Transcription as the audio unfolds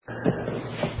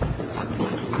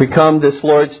We come this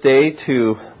Lord's Day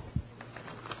to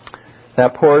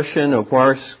that portion of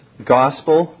Mark's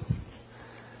Gospel,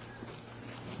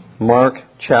 Mark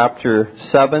chapter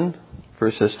 7,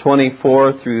 verses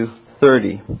 24 through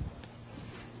 30.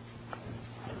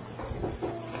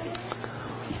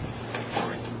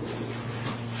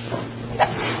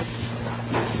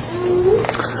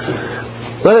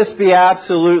 Let us be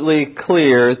absolutely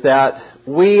clear that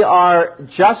we are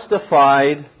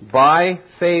justified by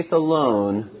faith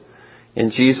alone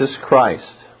in Jesus Christ,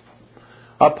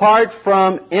 apart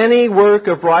from any work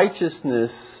of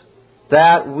righteousness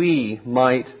that we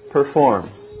might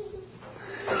perform.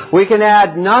 We can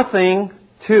add nothing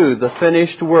to the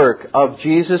finished work of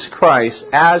Jesus Christ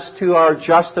as to our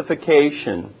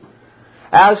justification,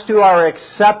 as to our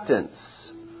acceptance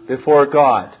before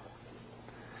God.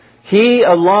 He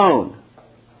alone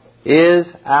is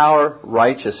our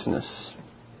righteousness.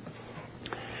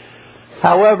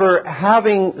 However,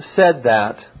 having said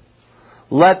that,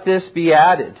 let this be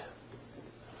added.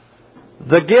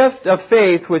 The gift of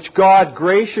faith which God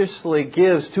graciously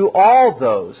gives to all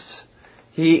those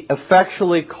He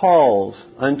effectually calls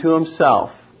unto Himself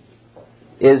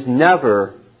is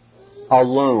never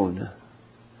alone.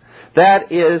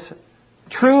 That is,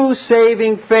 true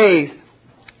saving faith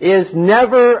is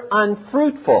never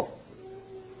unfruitful.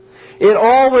 It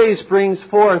always brings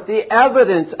forth the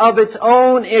evidence of its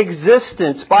own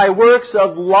existence by works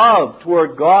of love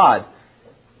toward God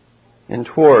and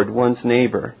toward one's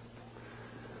neighbor.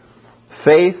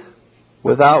 Faith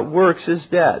without works is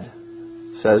dead,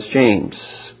 says James.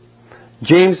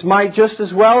 James might just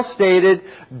as well stated,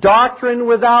 doctrine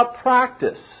without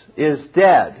practice is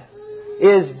dead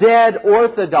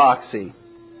orthodoxy.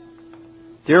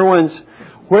 Dear ones,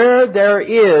 where there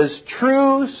is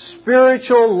true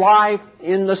spiritual life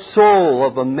in the soul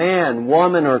of a man,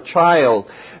 woman, or child,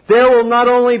 there will not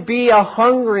only be a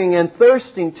hungering and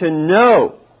thirsting to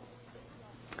know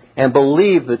and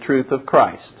believe the truth of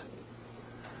Christ,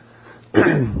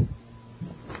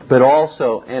 but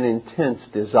also an intense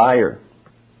desire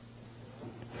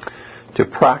to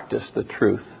practice the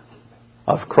truth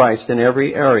of Christ in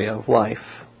every area of life.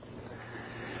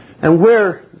 And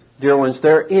where, dear ones,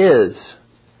 there is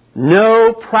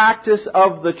no practice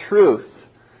of the truth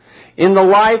in the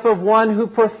life of one who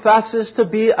professes to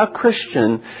be a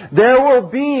Christian, there will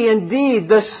be indeed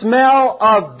the smell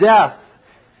of death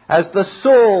as the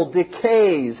soul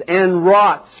decays and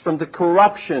rots from the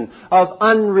corruption of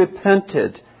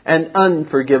unrepented and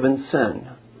unforgiven sin.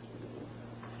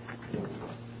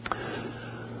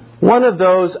 One of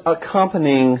those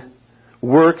accompanying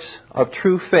works of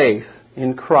true faith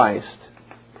in Christ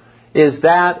is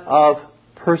that of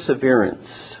perseverance.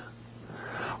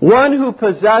 One who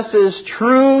possesses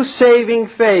true saving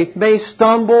faith may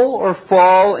stumble or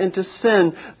fall into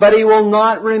sin, but he will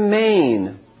not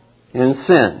remain in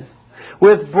sin.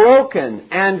 With broken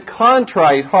and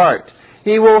contrite heart,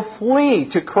 he will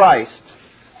flee to Christ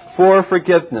for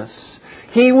forgiveness.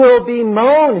 He will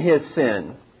bemoan his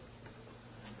sin.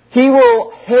 He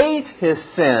will hate his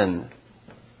sin.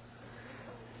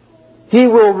 He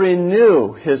will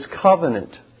renew his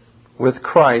covenant with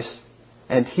Christ,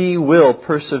 and he will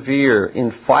persevere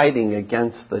in fighting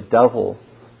against the devil,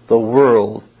 the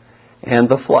world, and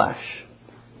the flesh.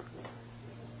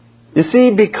 You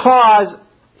see, because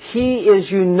he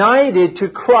is united to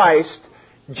Christ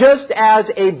just as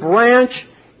a branch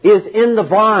is in the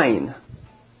vine,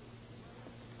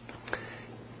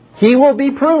 he will be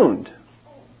pruned.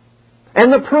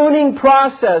 And the pruning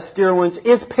process, dear ones,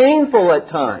 is painful at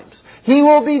times. He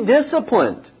will be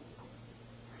disciplined.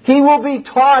 He will be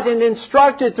taught and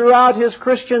instructed throughout his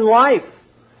Christian life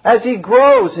as he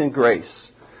grows in grace.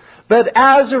 But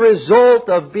as a result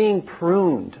of being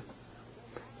pruned,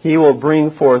 he will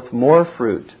bring forth more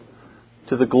fruit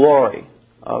to the glory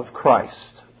of Christ.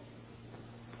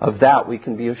 Of that we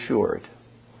can be assured.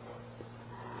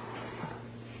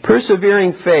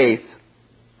 Persevering faith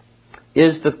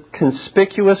is the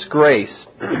conspicuous grace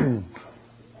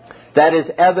that is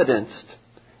evidenced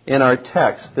in our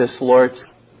text this Lord's.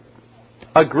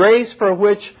 A grace for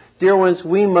which, dear ones,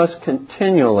 we must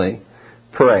continually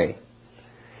pray.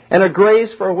 And a grace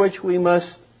for which we must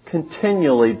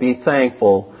continually be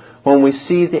thankful when we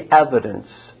see the evidence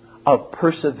of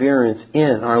perseverance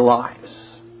in our lives.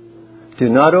 Do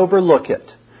not overlook it.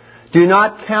 Do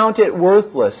not count it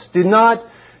worthless. Do not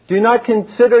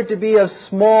consider it to be of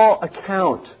small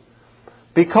account.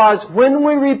 Because when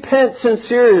we repent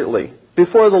sincerely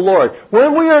before the Lord,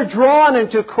 when we are drawn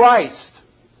into Christ,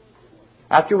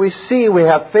 after we see we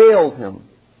have failed Him,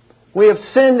 we have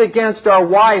sinned against our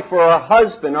wife or our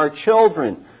husband, our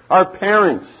children, our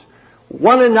parents,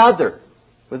 one another,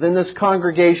 within this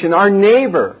congregation, our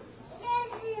neighbor,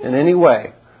 in any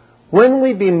way, when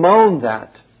we bemoan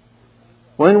that,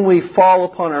 when we fall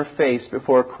upon our face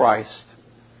before Christ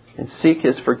and seek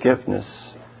His forgiveness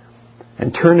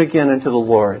and turn again unto the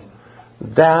Lord,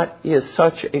 that is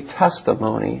such a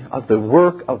testimony of the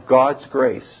work of God's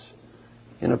grace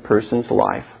in a person's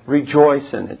life.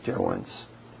 Rejoice in it, dear ones.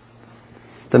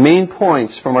 The main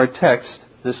points from our text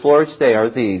this Lord's Day are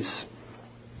these.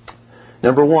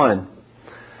 Number 1,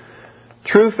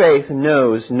 true faith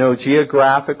knows no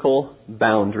geographical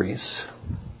boundaries.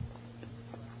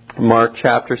 Mark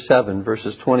chapter 7,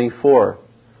 verses 24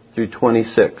 through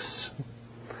 26.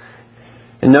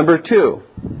 And number 2,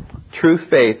 true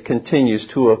faith continues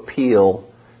to appeal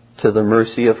to the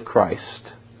mercy of Christ.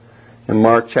 In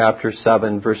Mark chapter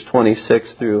 7, verse 26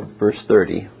 through verse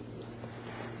 30.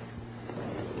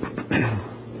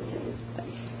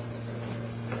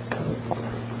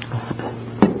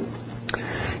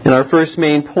 In our first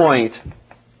main point,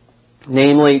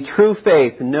 namely, true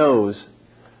faith knows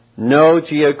no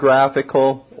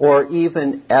geographical or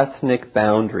even ethnic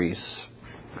boundaries.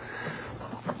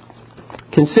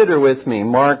 Consider with me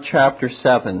Mark chapter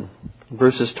 7,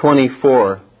 verses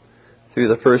 24 through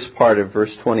the first part of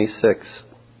verse 26.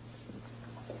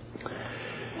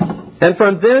 And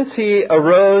from thence he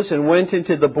arose and went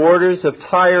into the borders of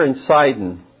Tyre and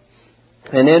Sidon,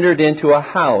 and entered into a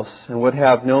house, and would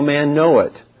have no man know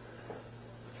it.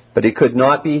 But he could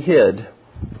not be hid.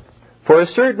 For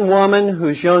a certain woman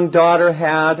whose young daughter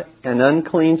had an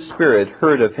unclean spirit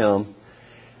heard of him,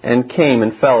 and came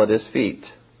and fell at his feet.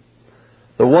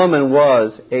 The woman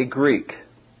was a Greek,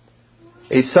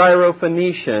 a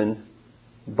Syrophoenician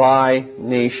by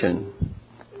nation.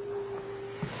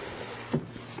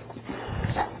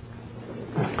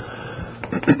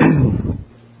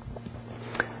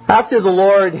 After the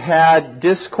Lord had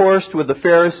discoursed with the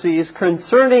Pharisees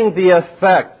concerning the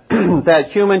effect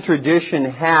that human tradition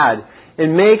had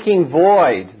in making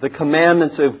void the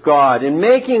commandments of God, in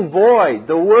making void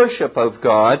the worship of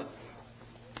God,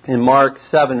 in Mark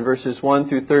 7, verses 1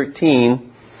 through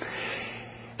 13,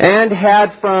 and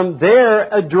had from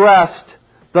there addressed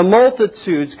the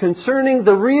multitudes concerning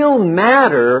the real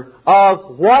matter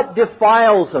of what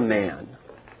defiles a man.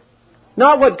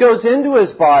 Not what goes into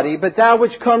his body, but that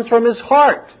which comes from his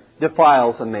heart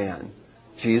defiles a man.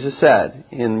 Jesus said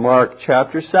in Mark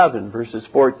chapter 7, verses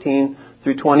 14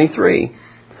 through 23.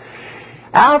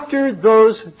 After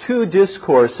those two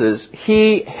discourses,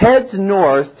 he heads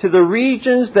north to the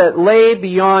regions that lay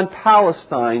beyond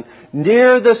Palestine,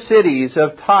 near the cities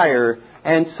of Tyre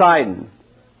and Sidon.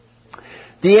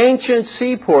 The ancient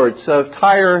seaports of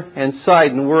Tyre and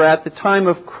Sidon were at the time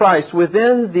of Christ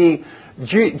within the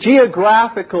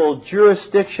geographical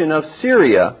jurisdiction of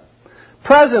Syria.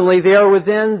 Presently, they are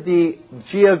within the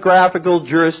geographical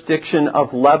jurisdiction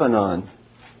of Lebanon.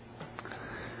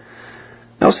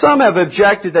 Now, some have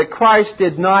objected that Christ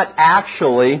did not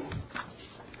actually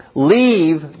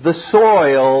leave the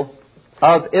soil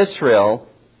of Israel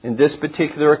in this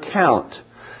particular account,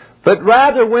 but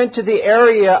rather went to the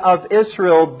area of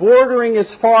Israel bordering as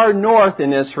far north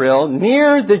in Israel,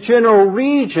 near the general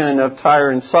region of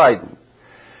Tyre and Sidon.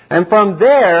 And from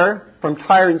there, from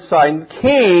Tyre and Sidon,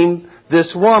 came this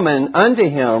woman unto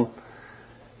him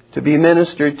to be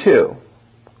ministered to.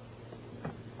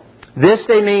 This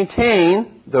they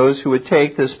maintain, those who would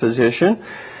take this position,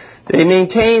 they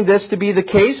maintain this to be the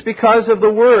case because of the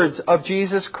words of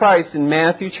Jesus Christ in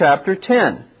Matthew chapter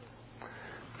 10,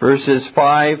 verses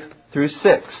 5 through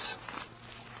 6.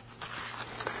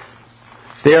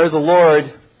 There the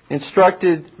Lord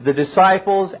instructed the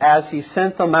disciples as He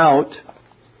sent them out,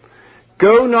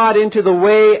 "Go not into the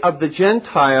way of the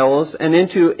Gentiles, and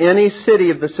into any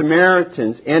city of the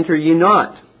Samaritans enter ye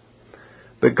not,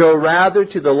 but go rather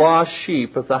to the lost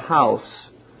sheep of the house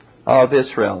of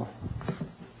Israel."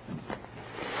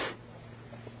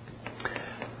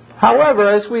 However,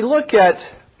 as we look at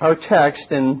our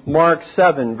text in Mark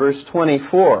 7, verse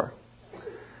 24,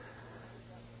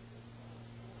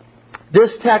 this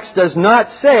text does not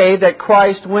say that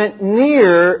Christ went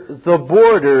near the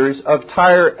borders of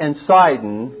Tyre and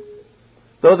Sidon,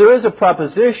 though there is a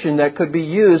preposition that could be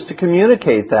used to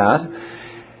communicate that.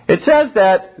 It says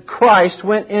that Christ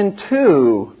went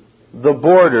into the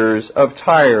borders of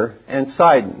Tyre and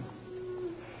Sidon.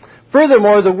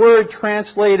 Furthermore, the word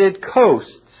translated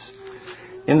coasts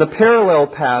in the parallel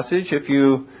passage, if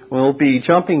you will be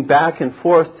jumping back and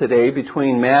forth today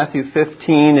between Matthew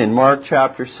 15 and Mark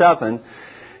chapter 7.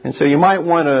 And so you might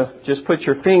want to just put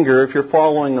your finger, if you're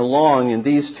following along, in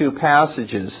these two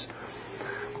passages.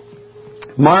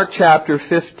 Mark chapter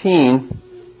 15,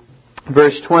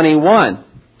 verse 21.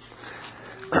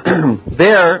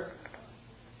 there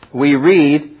we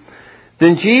read,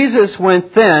 "Then Jesus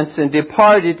went thence and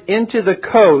departed into the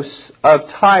coasts of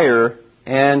Tyre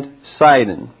and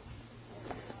Sidon."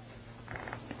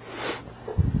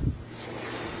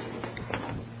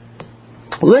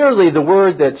 Literally, the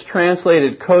word that's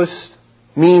translated coast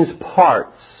means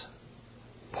parts.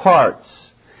 Parts.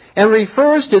 And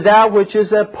refers to that which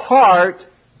is a part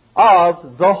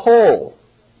of the whole.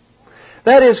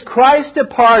 That is, Christ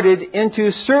departed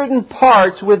into certain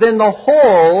parts within the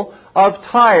whole of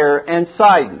Tyre and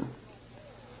Sidon.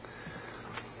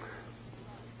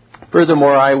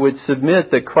 Furthermore, I would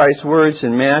submit that Christ's words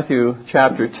in Matthew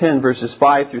chapter 10, verses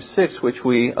 5 through 6, which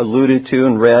we alluded to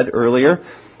and read earlier,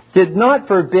 did not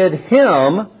forbid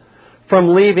Him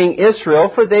from leaving Israel,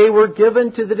 for they were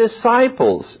given to the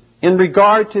disciples in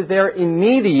regard to their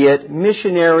immediate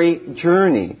missionary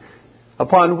journey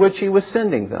upon which He was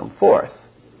sending them forth.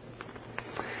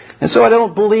 And so I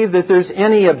don't believe that there's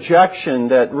any objection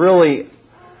that really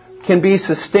can be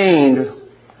sustained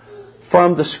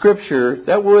from the Scripture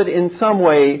that would in some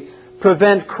way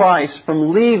prevent Christ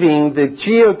from leaving the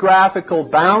geographical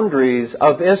boundaries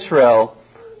of Israel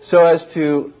so as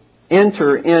to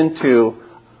enter into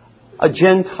a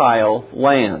Gentile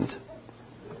land.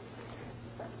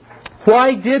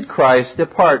 Why did Christ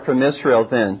depart from Israel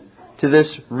then to this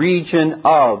region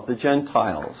of the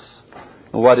Gentiles,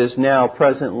 what is now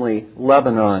presently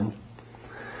Lebanon?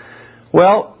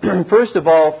 Well, first of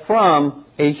all, from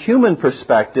a human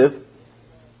perspective,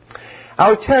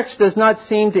 our text does not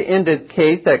seem to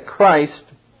indicate that Christ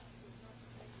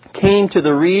came to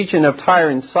the region of Tyre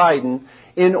and Sidon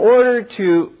in order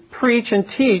to preach and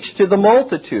teach to the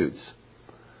multitudes.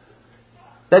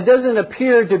 That doesn't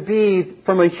appear to be,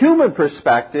 from a human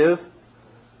perspective,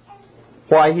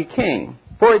 why He came.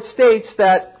 For it states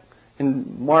that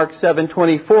in Mark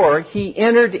 7:24, He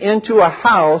entered into a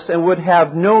house and would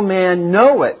have no man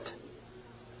know it,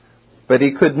 but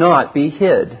He could not be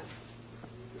hid.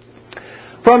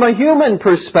 From a human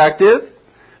perspective,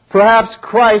 perhaps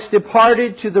Christ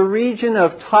departed to the region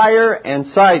of Tyre and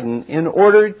Sidon in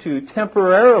order to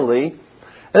temporarily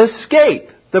escape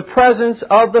the presence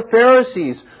of the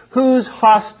Pharisees, whose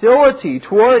hostility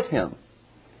toward Him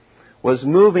was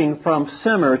moving from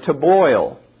simmer to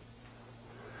boil.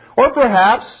 Or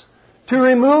perhaps to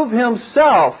remove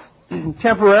Himself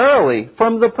temporarily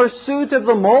from the pursuit of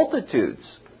the multitudes.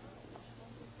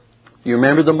 You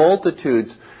remember the multitudes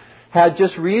had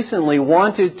just recently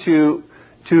wanted to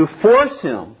force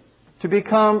Him to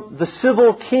become the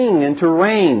civil king and to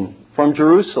reign from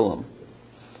Jerusalem.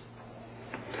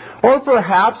 Or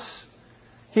perhaps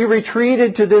He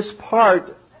retreated to this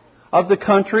part of the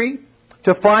country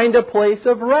to find a place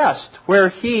of rest where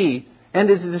He and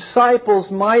His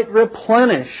disciples might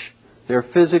replenish their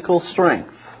physical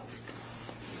strength.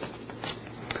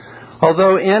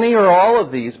 Although any or all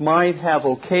of these might have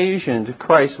occasioned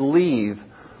Christ's leave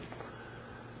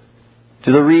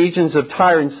to the regions of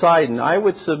Tyre and Sidon, I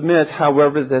would submit,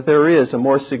 however, that there is a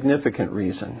more significant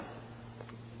reason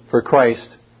for Christ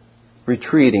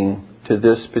retreating to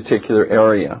this particular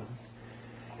area.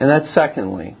 And that's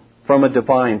secondly, from a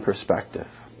divine perspective.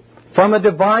 From a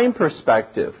divine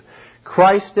perspective,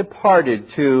 Christ departed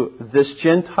to this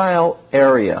Gentile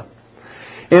area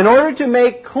in order to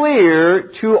make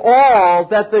clear to all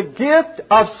that the gift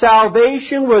of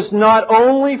salvation was not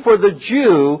only for the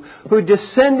Jew who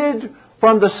descended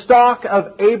from the stock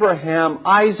of Abraham,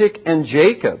 Isaac, and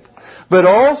Jacob, but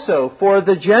also for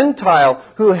the Gentile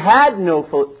who had no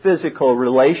physical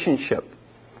relationship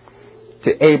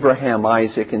to Abraham,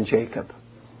 Isaac, and Jacob.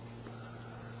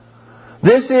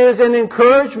 This is an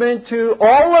encouragement to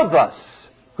all of us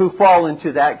who fall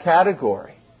into that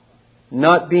category,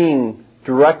 not being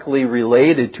directly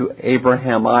related to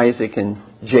Abraham, Isaac, and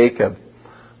Jacob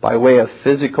by way of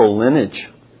physical lineage.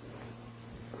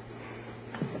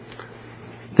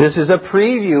 This is a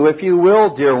preview, if you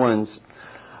will, dear ones,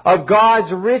 of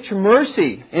God's rich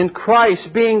mercy in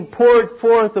Christ being poured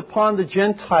forth upon the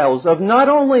Gentiles of not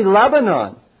only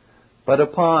Lebanon, but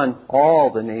upon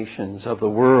all the nations of the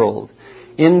world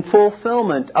in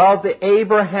fulfillment of the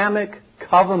Abrahamic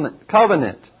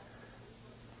covenant.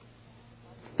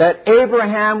 That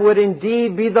Abraham would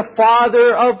indeed be the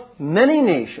father of many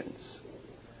nations.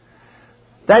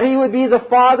 That he would be the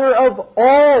father of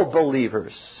all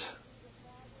believers.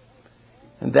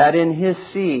 And that in His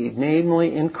seed,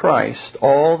 namely in Christ,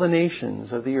 all the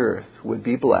nations of the earth would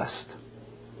be blessed.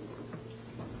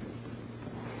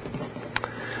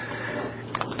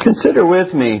 Consider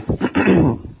with me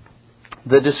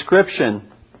the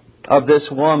description of this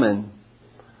woman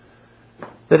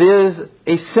that is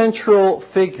a central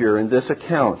figure in this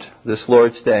account, this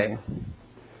Lord's Day.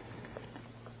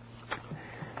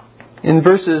 In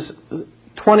verses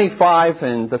 25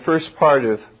 and the first part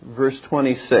of verse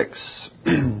 26,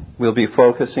 we'll be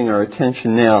focusing our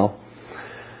attention now.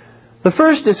 The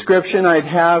first description I'd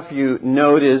have you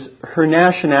note is her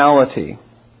nationality.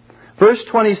 Verse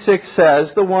 26 says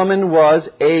the woman was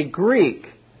a Greek,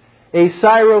 a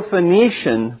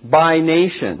Syrophoenician by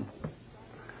nation.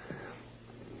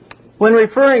 When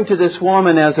referring to this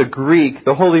woman as a Greek,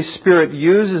 the Holy Spirit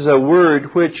uses a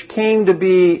word which came to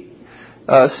be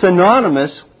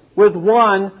synonymous with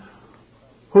one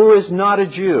who is not a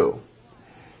Jew.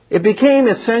 It became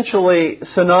essentially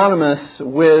synonymous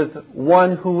with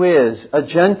one who is a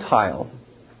Gentile.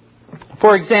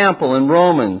 For example, in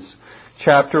Romans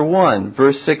chapter 1,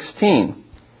 verse 16,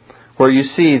 where you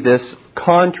see this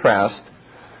contrast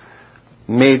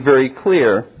made very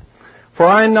clear. For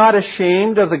I am not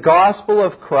ashamed of the gospel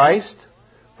of Christ,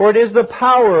 for it is the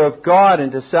power of God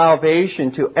unto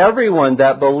salvation to everyone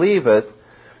that believeth,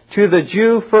 to the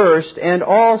Jew first, and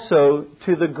also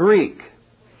to the Greek.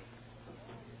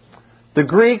 The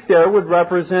Greek there would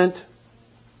represent,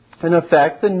 in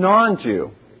effect, the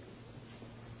non-Jew.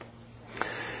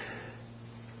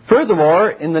 Furthermore,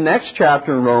 in the next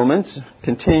chapter in Romans,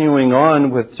 continuing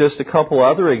on with just a couple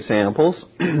other examples,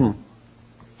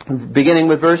 beginning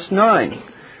with verse 9.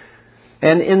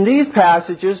 And in these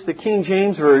passages, the King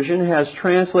James Version has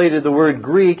translated the word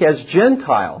Greek as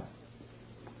Gentile,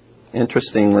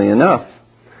 interestingly enough.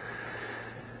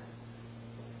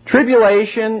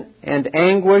 Tribulation and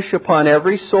anguish upon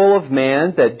every soul of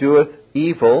man that doeth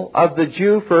evil, of the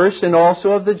Jew first, and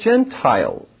also of the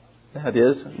Gentile. That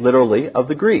is, literally, of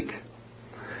the Greek.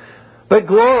 But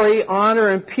glory, honor,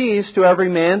 and peace to every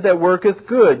man that worketh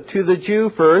good, to the Jew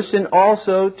first, and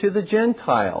also to the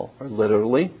Gentile, or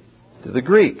literally, to the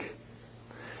Greek.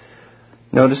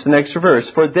 Notice the next verse.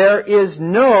 For there is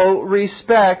no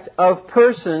respect of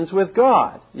persons with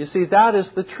God. You see, that is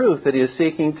the truth that he is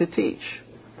seeking to teach.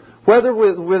 Whether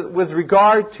with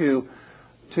regard to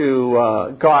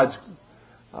God's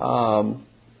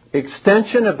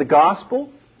extension of the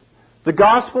gospel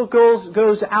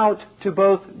goes out to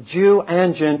both Jew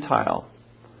and Gentile.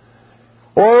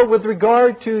 Or with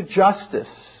regard to justice,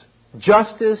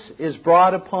 justice is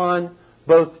brought upon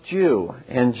both Jew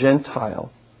and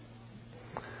Gentile.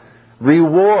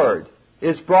 Reward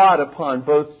is brought upon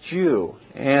both Jew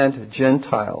and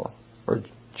Gentile, or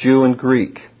Jew and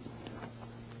Greek.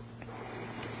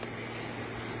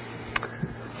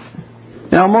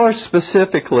 Now, more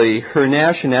specifically, her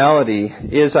nationality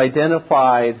is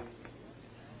identified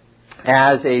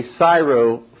as a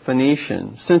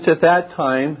Syrophoenician, since at that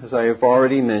time, as I have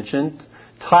already mentioned,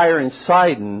 Tyre and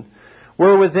Sidon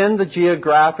were within the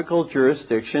geographical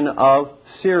jurisdiction of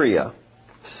Syria.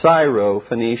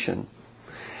 Syrophoenician.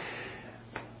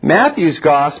 Matthew's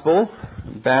Gospel,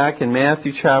 back in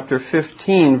Matthew chapter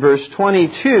 15, verse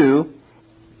 22,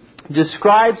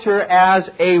 describes her as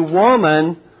a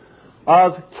woman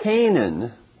of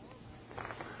Canaan.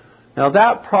 Now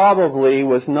that probably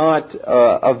was not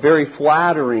a very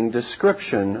flattering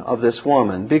description of this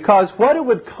woman, because what it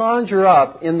would conjure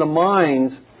up in the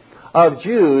minds of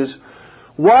Jews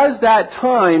was that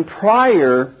time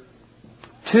prior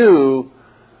to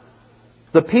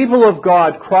the people of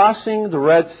God crossing the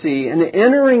Red Sea and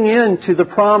entering into the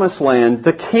Promised Land,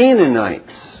 the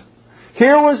Canaanites.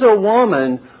 Here was a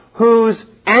woman whose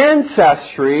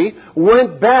ancestry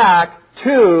went back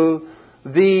to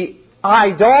the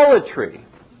idolatry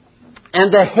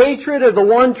and the hatred of the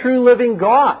one true living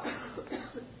God.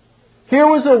 Here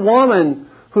was a woman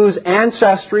whose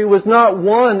ancestry was not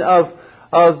one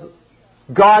of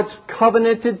God's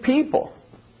covenanted people,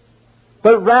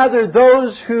 but rather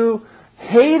those who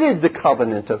hated the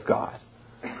covenant of God,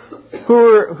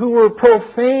 who were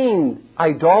profane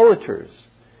idolaters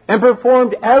and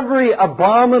performed every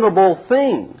abominable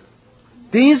thing.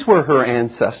 These were her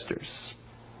ancestors.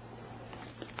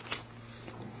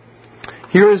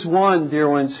 Here is one, dear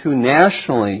ones, who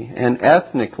nationally and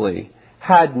ethnically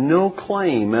had no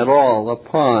claim at all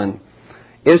upon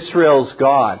Israel's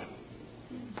God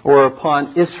or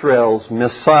upon Israel's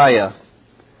Messiah.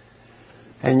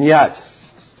 And yet,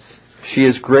 she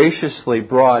is graciously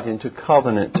brought into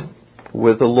covenant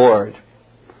with the Lord.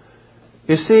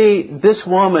 You see, this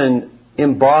woman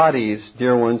embodies,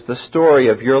 dear ones, the story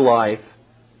of your life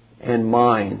and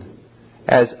mine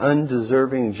as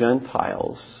undeserving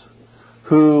Gentiles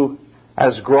who,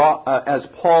 as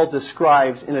Paul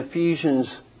describes in Ephesians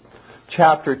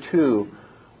chapter 2,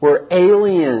 were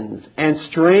aliens and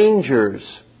strangers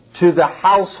to the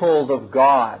household of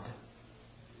God.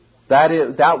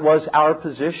 That was our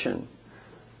position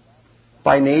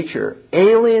by nature.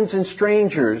 Aliens and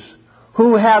strangers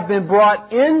who have been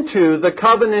brought into the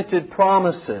covenanted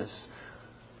promises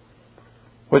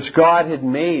which God had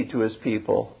made to His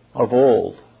people of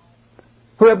old,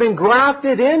 who have been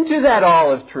grafted into that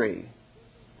olive tree,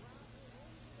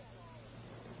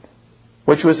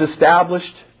 which was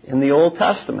established in the Old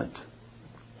Testament.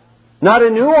 Not a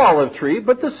new olive tree,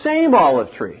 but the same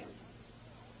olive tree,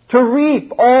 to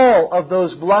reap all of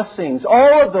those blessings,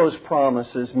 all of those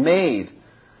promises made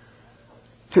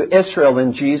to Israel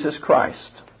in Jesus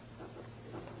Christ.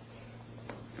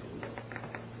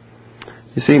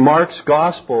 You see, Mark's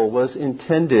Gospel was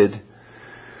intended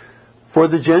for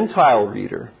the Gentile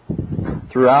reader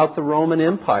throughout the Roman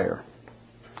Empire.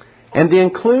 And the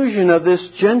inclusion of this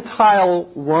Gentile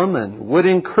woman would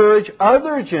encourage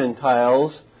other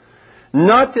Gentiles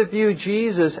not to view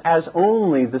Jesus as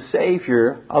only the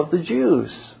Savior of the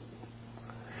Jews.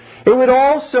 It would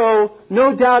also,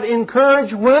 no doubt,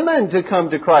 encourage women to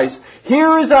come to Christ.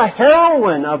 Here is a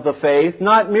heroine of the faith.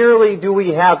 Not merely do we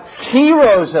have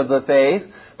heroes of the faith,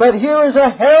 but here is a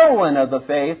heroine of the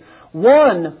faith,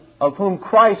 one of whom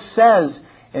Christ says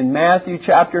in Matthew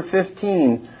chapter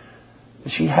 15,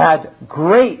 she had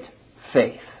great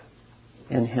faith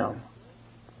in Him.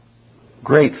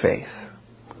 Great faith.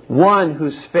 One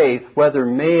whose faith, whether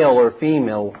male or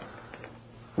female,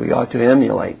 we ought to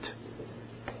emulate.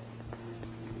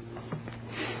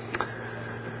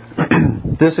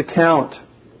 This account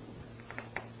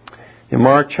in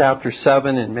Mark chapter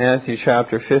 7 and Matthew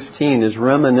chapter 15 is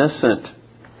reminiscent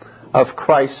of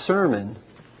Christ's sermon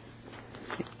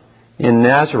in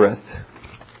Nazareth.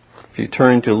 If you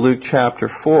turn to Luke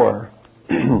chapter 4,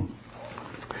 the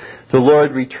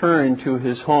Lord returned to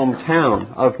His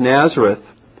hometown of Nazareth,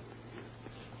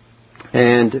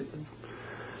 and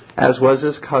as was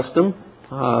His custom,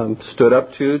 stood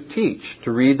up to teach,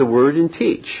 to read the Word and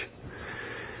teach.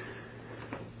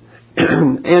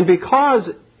 And because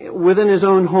within His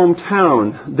own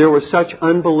hometown there was such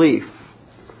unbelief,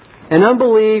 and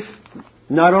unbelief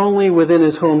not only within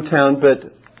His hometown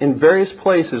but in various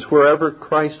places wherever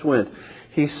Christ went,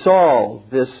 He saw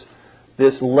this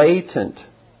latent,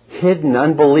 hidden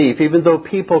unbelief, even though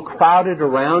people crowded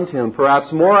around Him,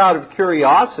 perhaps more out of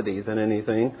curiosity than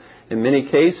anything in many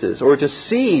cases, or to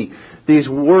see these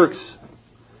works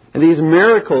and these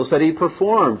miracles that He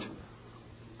performed.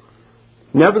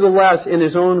 Nevertheless, in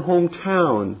His own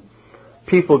hometown,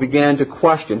 people began to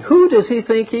question, who does He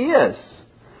think He is?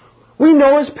 We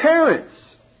know His parents.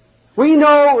 We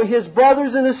know His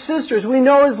brothers and His sisters. We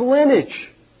know His lineage.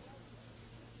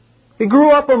 He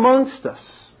grew up amongst us.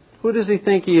 Who does He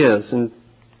think He is? And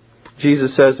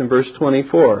Jesus says in verse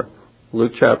 24,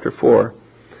 Luke chapter 4,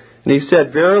 and He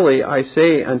said, verily I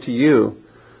say unto you,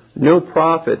 no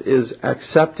prophet is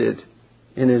accepted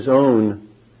in his own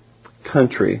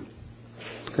country.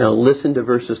 Now listen to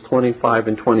verses 25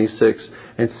 and 26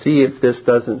 and see if this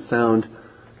doesn't sound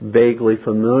vaguely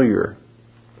familiar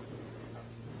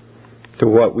to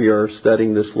what we are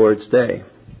studying this Lord's Day.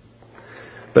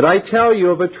 But I tell you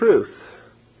of a truth.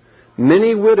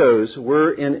 Many widows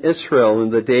were in Israel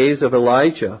in the days of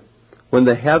Elijah, when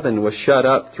the heaven was shut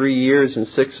up 3 years and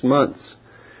 6 months,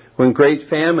 when great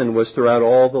famine was throughout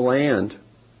all the land.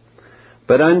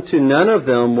 But unto none of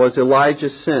them was Elijah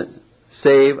sent,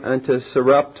 save unto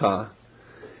Sarepta,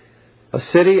 a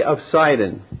city of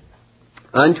Sidon,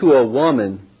 unto a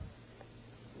woman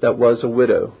that was a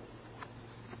widow.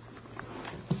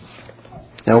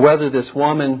 Now, whether this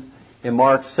woman in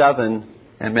Mark 7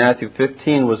 and Matthew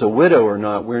 15 was a widow or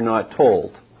not, we're not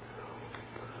told.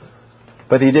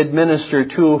 But He did minister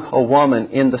to a woman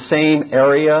in the same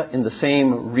area, in the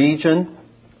same region.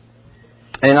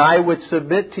 And I would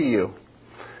submit to you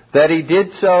that He did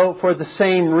so for the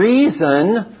same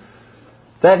reason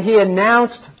that He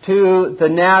announced to the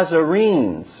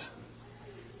Nazarenes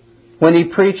when He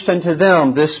preached unto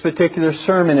them this particular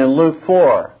sermon in Luke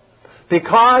 4.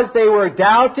 Because they were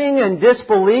doubting and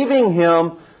disbelieving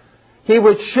Him, He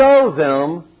would show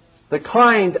them the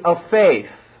kind of faith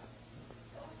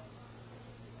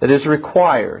that is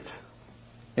required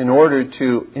in order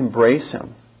to embrace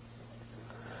Him.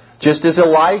 Just as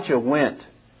Elijah went,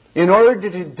 in order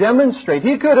to demonstrate,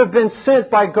 he could have been sent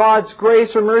by God's grace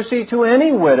or mercy to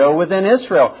any widow within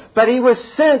Israel, but he was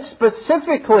sent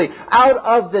specifically out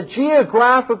of the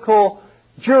geographical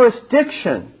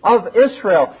jurisdiction of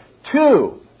Israel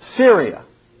to Syria.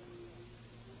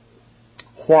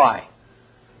 Why?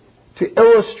 To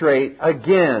illustrate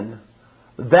again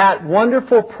that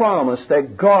wonderful promise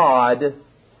that God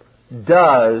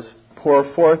does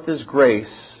pour forth His grace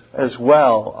as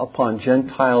well upon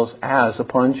Gentiles as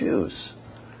upon Jews.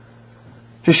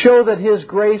 To show that His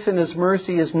grace and His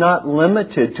mercy is not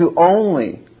limited to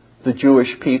only the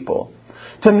Jewish people.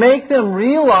 To make them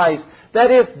realize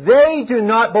that if they do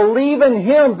not believe in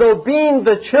Him, though being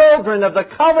the children of the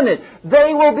covenant,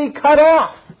 they will be cut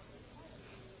off.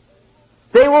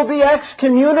 They will be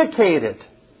excommunicated.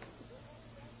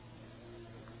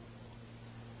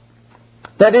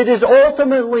 That it is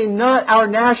ultimately not our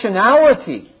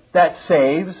nationality that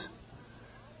saves.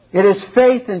 It is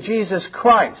faith in Jesus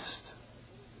Christ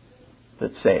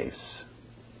that saves.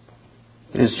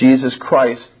 It is Jesus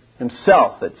Christ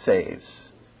Himself that saves.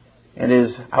 And it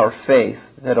is our faith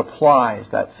that applies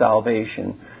that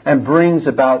salvation and brings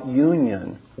about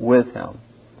union with Him.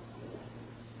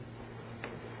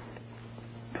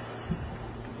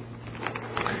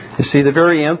 You see, the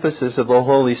very emphasis of the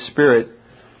Holy Spirit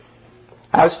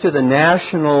as to the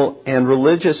national and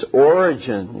religious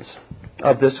origins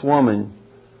of this woman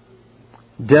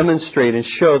demonstrate and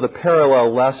show the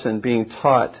parallel lesson being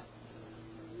taught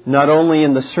not only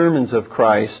in the sermons of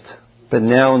Christ, but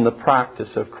now in the practice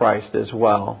of Christ as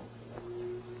well.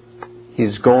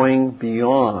 He's going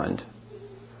beyond.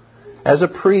 As a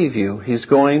preview, He's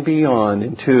going beyond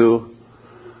into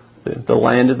the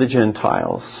land of the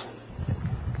Gentiles.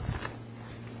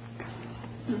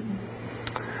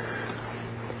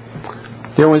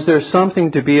 There's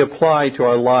something to be applied to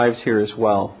our lives here as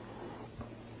well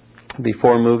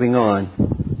before moving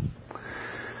on.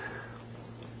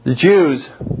 The Jews,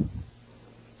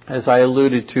 as I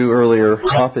alluded to earlier,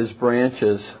 off as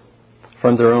branches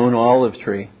from their own olive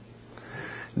tree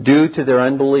due to their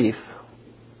unbelief,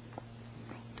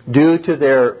 due to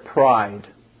their pride,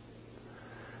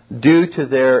 due to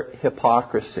their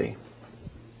hypocrisy.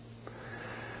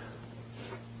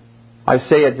 I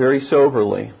say it very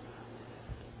soberly.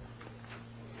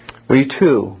 We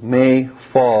too may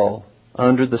fall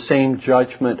under the same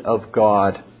judgment of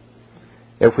God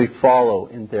if we follow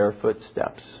in their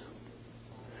footsteps.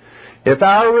 If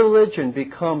our religion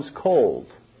becomes cold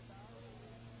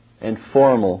and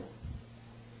formal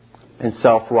and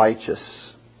self-righteous,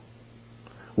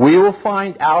 we will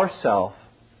find ourselves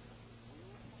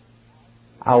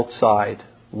outside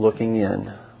looking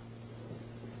in.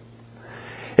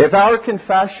 If our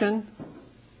confession,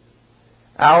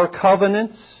 our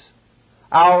covenants,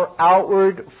 our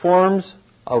outward forms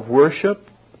of worship,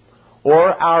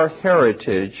 or our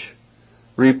heritage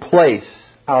replace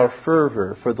our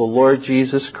fervor for the Lord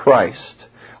Jesus Christ,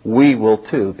 we will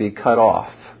too be cut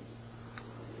off,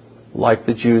 like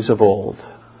the Jews of old.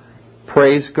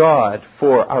 Praise God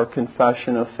for our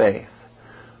confession of faith,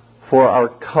 for our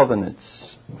covenants,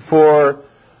 for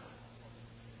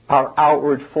our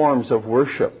outward forms of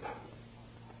worship,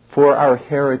 for our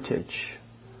heritage.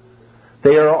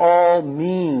 They are all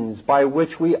means by which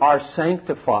we are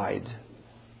sanctified.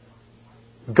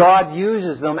 God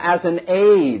uses them as an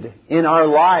aid in our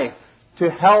life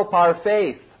to help our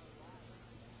faith.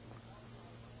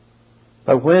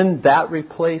 But when that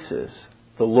replaces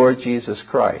the Lord Jesus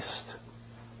Christ,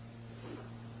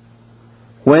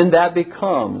 when that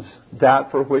becomes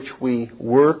that for which we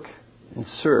work and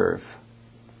serve,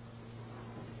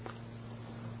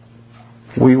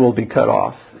 we will be cut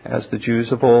off as the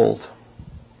Jews of old.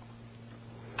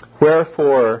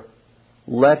 Wherefore,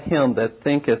 let him that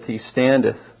thinketh he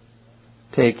standeth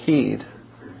take heed,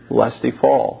 lest he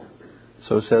fall.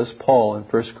 So says Paul in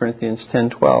 1 Corinthians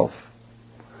 10:12.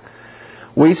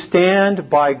 We stand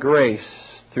by grace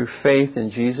through faith in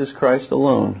Jesus Christ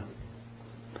alone.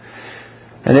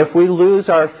 And if we lose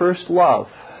our first love,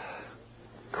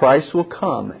 Christ will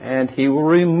come and He will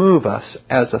remove us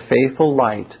as a faithful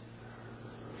light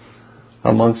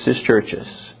amongst His churches.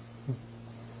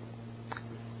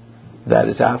 That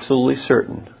is absolutely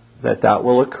certain that that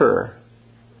will occur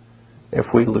if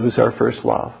we lose our first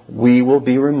love. We will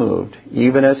be removed,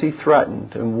 even as He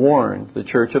threatened and warned the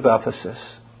church of Ephesus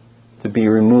to be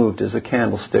removed as a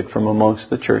candlestick from amongst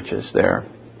the churches there.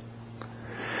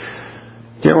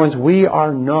 Dear ones, we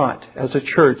are not, as a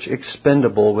church,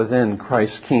 expendable within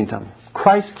Christ's kingdom.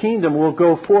 Christ's kingdom will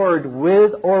go forward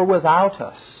with or without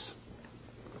us.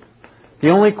 The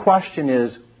only question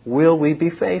is, will we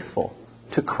be faithful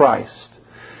to Christ?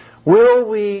 Will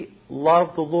we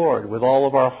love the Lord with all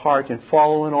of our heart and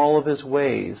follow in all of His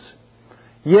ways?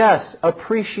 Yes,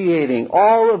 appreciating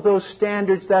all of those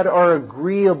standards that are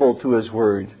agreeable to His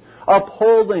Word,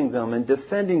 upholding them and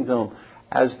defending them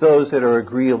as those that are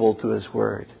agreeable to His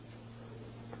Word,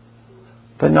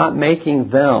 but not making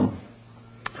them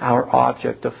our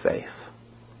object of faith.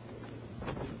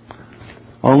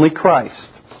 Only Christ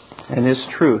and His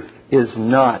truth is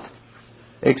not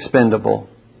expendable.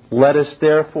 Let us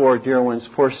therefore, dear ones,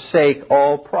 forsake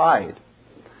all pride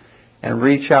and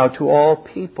reach out to all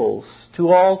peoples, to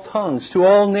all tongues, to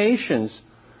all nations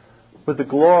with the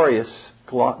glorious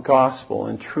gospel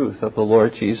and truth of the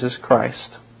Lord Jesus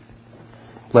Christ.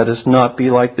 Let us not be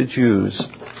like the Jews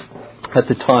at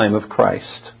the time of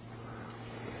Christ.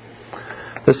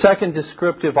 The second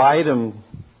descriptive item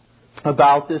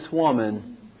about this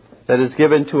woman that is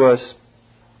given to us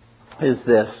is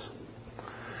this.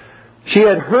 She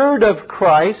had heard of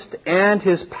Christ and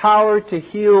His power to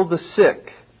heal the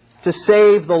sick, to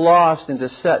save the lost, and to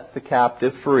set the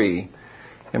captive free.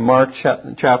 In Mark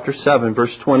chapter 7,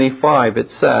 verse 25, it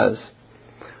says,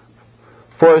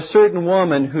 "For a certain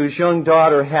woman whose young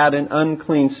daughter had an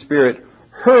unclean spirit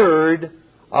heard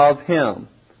of Him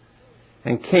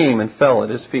and came and fell at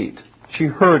His feet." She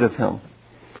heard of Him.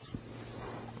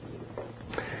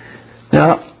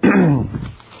 Now,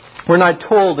 we're not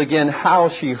told again how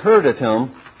she heard of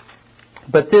Him,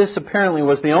 but this apparently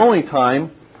was the only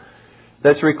time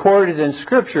that's recorded in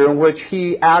Scripture in which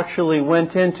He actually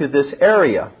went into this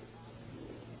area.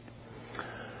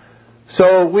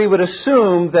 So we would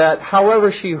assume that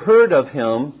however she heard of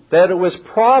Him, that it was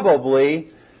probably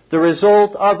the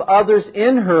result of others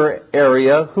in her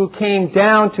area who came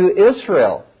down to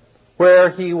Israel, where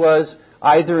He was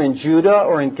either in Judah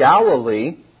or in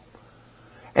Galilee,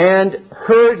 and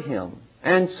heard Him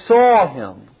and saw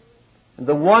Him,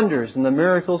 the wonders and the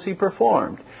miracles He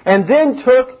performed, and then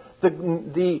took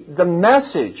the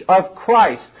message of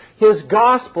Christ, His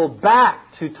gospel, back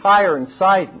to Tyre and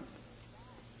Sidon.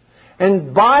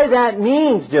 And by that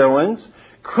means, dear ones,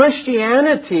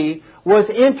 Christianity was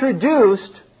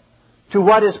introduced to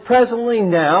what is presently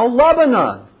now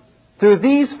Lebanon, through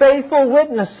these faithful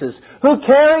witnesses who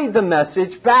carried the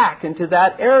message back into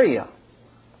that area.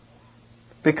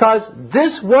 Because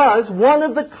this was one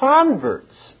of the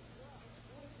converts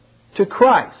to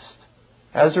Christ,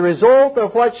 as a result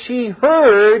of what she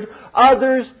heard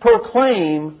others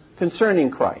proclaim concerning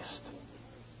Christ.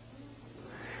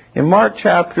 In Mark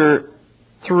chapter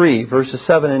 3, verses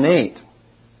 7 and 8,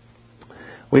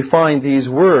 we find these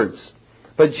words.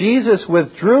 "But Jesus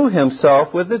withdrew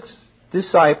Himself with His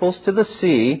disciples to the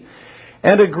sea,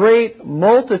 and a great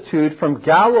multitude from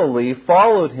Galilee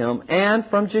followed Him, and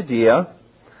from Judea,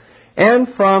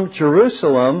 and from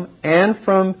Jerusalem, and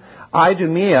from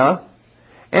Idumea,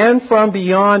 and from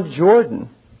beyond Jordan.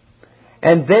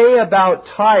 And they about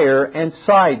Tyre and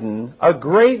Sidon, a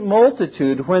great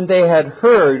multitude, when they had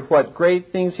heard what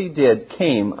great things He did,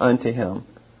 came unto Him."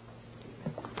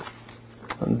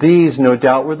 And these, no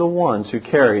doubt, were the ones who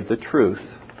carried the truth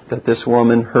that this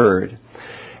woman heard.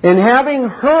 And having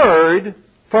heard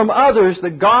from others the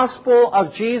gospel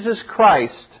of Jesus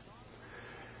Christ,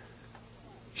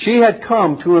 she had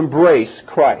come to embrace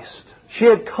Christ. She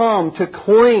had come to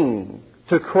cling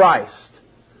to Christ.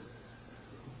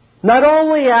 Not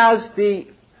only as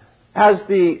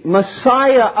the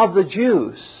Messiah of the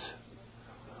Jews,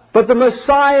 but the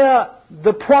Messiah,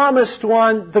 the promised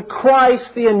one, the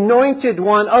Christ, the anointed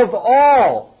one of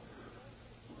all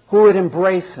who would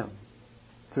embrace Him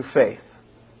through faith.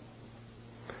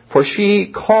 For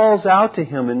she calls out to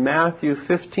Him in Matthew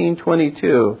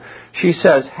 15:22. She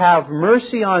says, "Have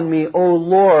mercy on me, O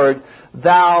Lord,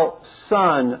 Thou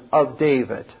Son of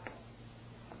David."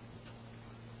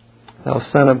 Thou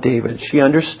Son of David. She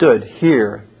understood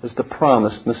here is the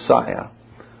promised Messiah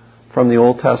from the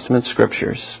Old Testament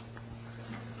Scriptures.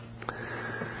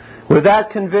 With that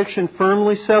conviction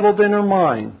firmly settled in her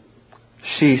mind,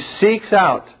 she seeks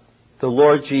out the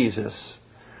Lord Jesus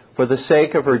for the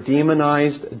sake of her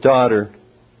demonized daughter.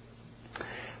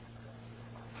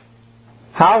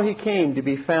 How He came to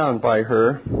be found by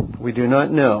her, we do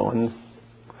not know. And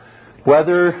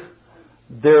whether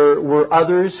there were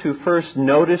others who first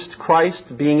noticed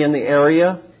Christ being in the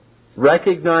area,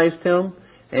 recognized Him,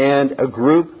 and a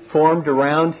group formed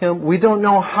around Him, we don't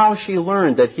know how she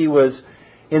learned that He was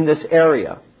in this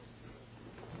area.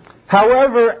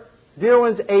 However, dear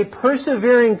ones, a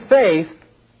persevering faith,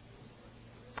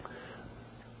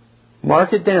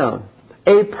 mark it down,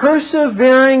 a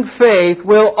persevering faith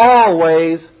will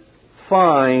always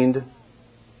find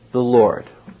the Lord.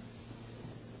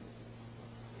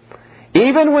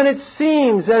 Even when it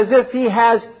seems as if He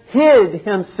has hid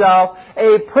Himself,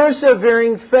 a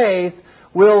persevering faith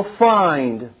will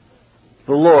find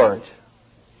the Lord.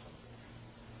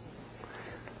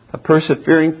 A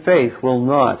persevering faith will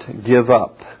not give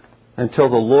up until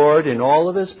the Lord in all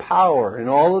of His power, in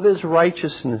all of His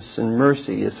righteousness and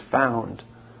mercy is found.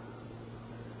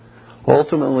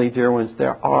 Ultimately, dear ones,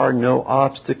 there are no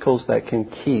obstacles that can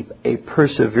keep a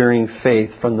persevering faith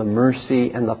from the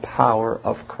mercy and the power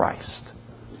of Christ.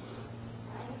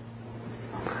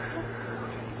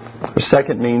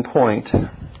 Second main point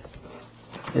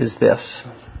is this.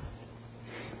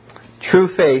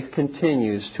 True faith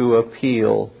continues to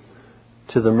appeal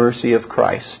to the mercy of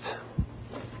Christ.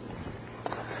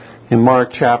 In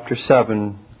Mark chapter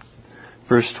 7,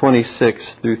 verse 26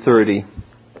 through 30.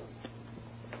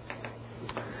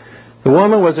 The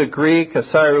woman was a Greek, a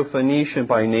Syrophoenician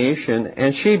by nation,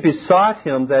 and she besought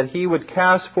him that he would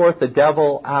cast forth the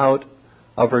devil out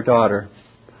of her daughter.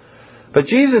 But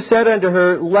Jesus said unto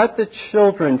her, Let the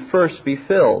children first be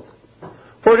filled.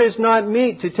 For it is not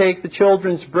meet to take the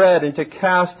children's bread and to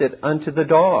cast it unto the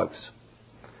dogs.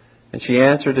 And she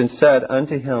answered and said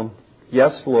unto him,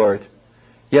 Yes, Lord.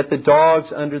 Yet the dogs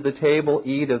under the table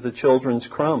eat of the children's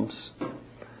crumbs.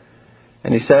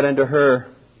 And he said unto her,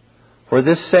 For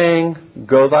this saying,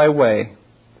 Go thy way.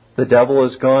 The devil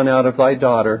is gone out of thy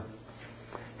daughter.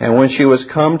 And when she was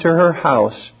come to her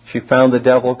house, she found the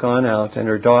devil gone out, and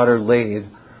her daughter laid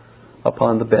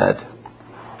upon the bed.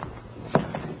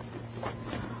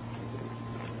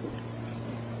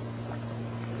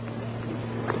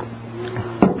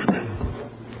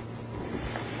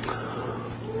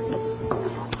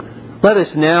 Let us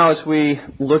now, as we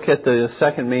look at the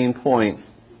second main point,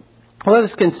 let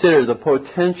us consider the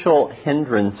potential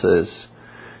hindrances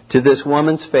to this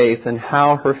woman's faith and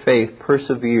how her faith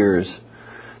perseveres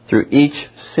through each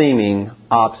seeming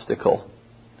obstacle.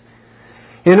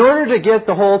 In order to get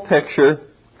the whole picture,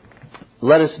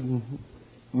 let us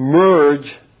merge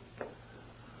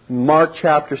Mark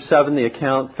chapter 7, the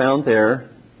account found there,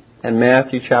 and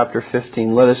Matthew chapter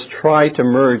 15. Let us try to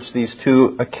merge these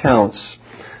two accounts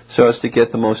so as to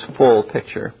get the most full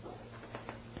picture.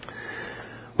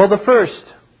 Well, the first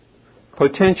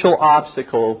potential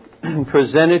obstacle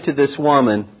presented to this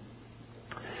woman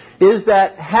is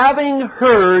that having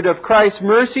heard of Christ's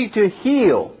mercy to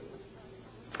heal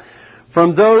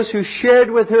from those who shared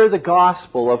with her the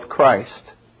gospel of Christ,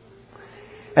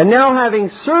 and now having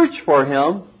searched for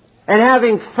Him and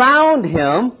having found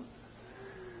Him,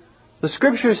 the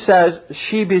Scripture says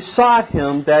she besought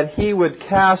Him that He would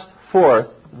cast forth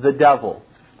the devil.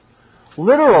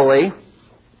 Literally,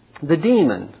 the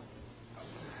demon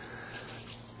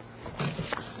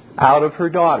out of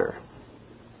her daughter.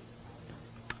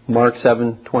 Mark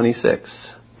 7:26.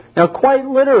 Now, quite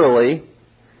literally,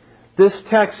 this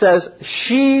text says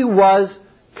she was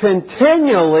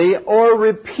continually or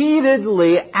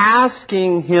repeatedly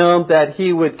asking Him that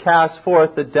He would cast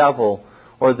forth the devil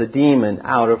or the demon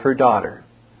out of her daughter.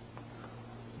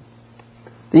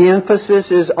 The emphasis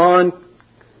is on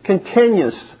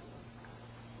continuous,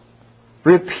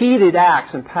 repeated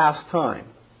acts in past time.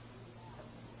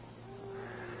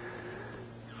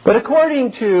 But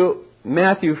according to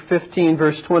Matthew 15,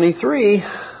 verse 23,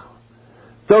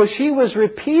 though she was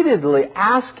repeatedly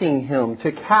asking Him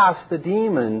to cast the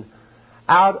demon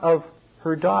out of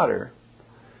her daughter,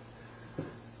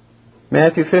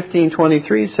 Matthew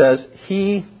 15:23 says,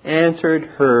 He answered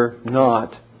her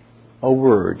not a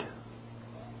word.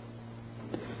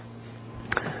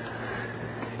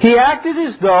 He acted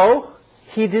as though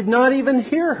He did not even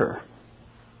hear her.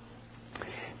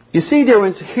 You see, dear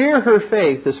ones, here her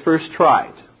faith is first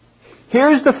tried.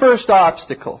 Here's the first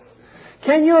obstacle.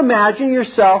 Can you imagine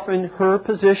yourself in her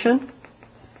position?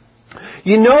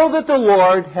 You know that the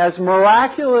Lord has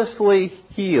miraculously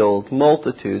healed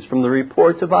multitudes from the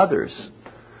reports of others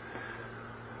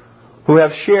who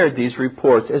have shared these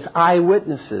reports as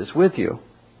eyewitnesses with you.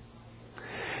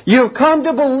 You have come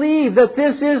to believe that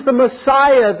this is the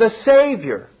Messiah, the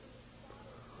Savior,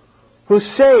 who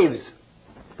saves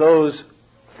those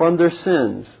from their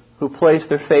sins, who place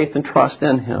their faith and trust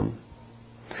in Him.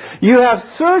 You have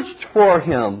searched for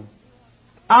Him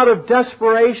out of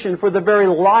desperation for the very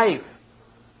life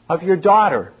of your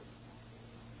daughter.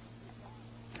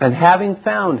 And having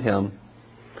found Him,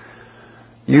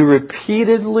 you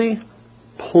repeatedly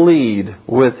plead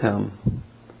with Him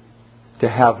to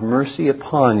have mercy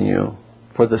upon you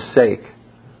for the sake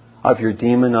of your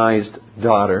demonized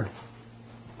daughter.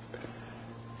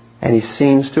 And He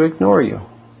seems to ignore you.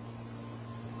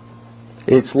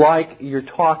 It's like you're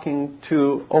talking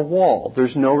to a wall.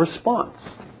 There's no response.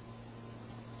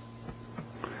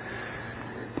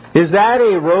 Is that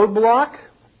a roadblock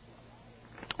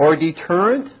or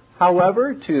deterrent,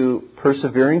 however, to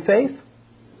persevering faith?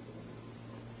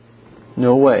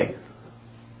 No way.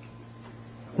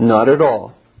 Not at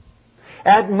all.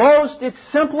 At most, it's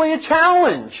simply a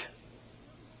challenge.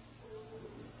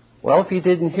 Well, if He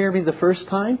didn't hear me the first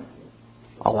time,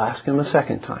 I'll ask Him a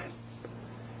second time.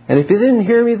 And if He didn't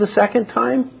hear me the second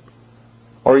time,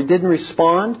 or He didn't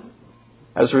respond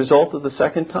as a result of the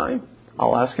second time,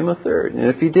 I'll ask Him a third. And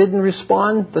if He didn't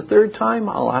respond the third time,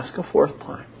 I'll ask a fourth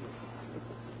time.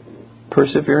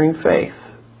 persevering faith.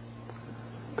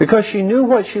 Because she knew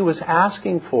what she was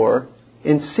asking for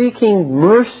in seeking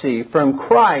mercy from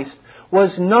Christ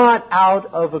was not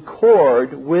out of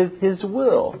accord with His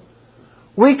will.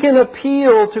 We can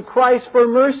appeal to Christ for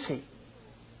mercy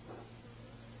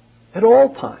at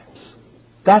all times.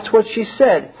 That's what she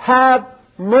said. Have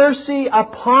mercy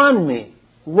upon me,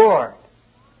 Lord,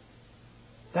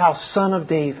 thou Son of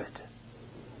David.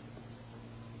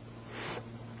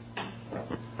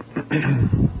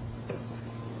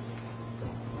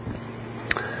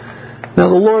 Now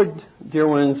the Lord, dear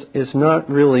ones, is not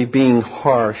really being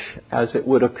harsh as it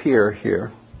would appear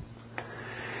here.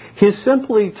 He is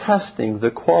simply testing the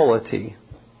quality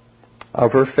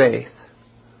of her faith,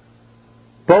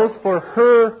 both for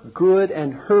her good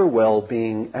and her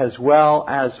well-being, as well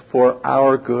as for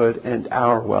our good and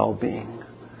our well-being.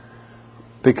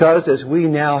 Because as we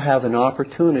now have an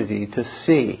opportunity to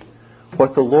see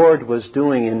what the Lord was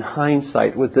doing in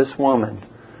hindsight with this woman,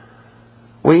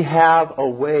 we have a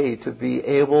way to be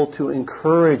able to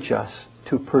encourage us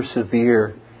to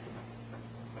persevere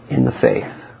in the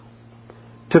faith.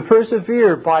 To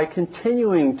persevere by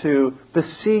continuing to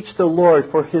beseech the Lord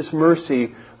for His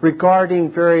mercy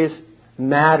regarding various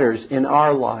matters in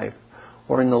our life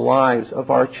or in the lives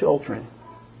of our children.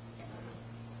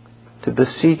 To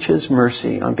beseech His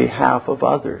mercy on behalf of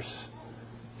others.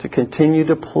 To continue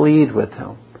to plead with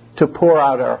Him. To pour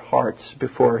out our hearts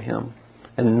before Him.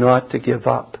 And not to give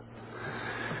up.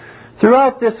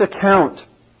 Throughout this account,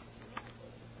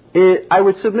 I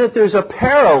would submit there's a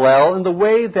parallel in the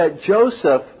way that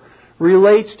Joseph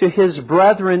relates to his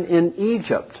brethren in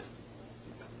Egypt,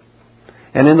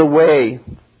 and in the way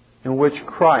in which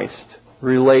Christ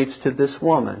relates to this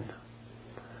woman.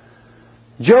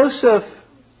 Joseph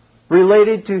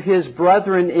related to his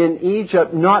brethren in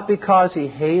Egypt not because he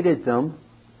hated them,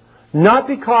 not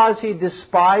because he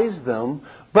despised them,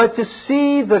 but to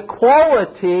see the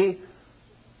quality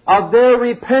of their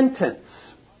repentance,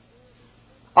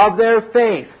 of their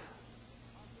faith,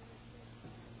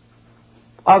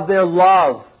 of their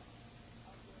love.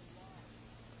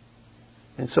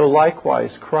 And so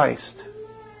likewise Christ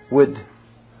would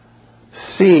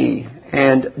see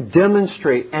and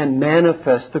demonstrate and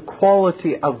manifest the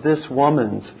quality of this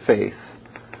woman's faith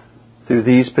through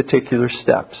these particular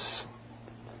steps.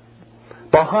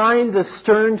 Behind the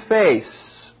stern face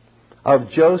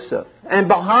of Joseph and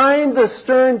behind the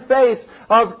stern face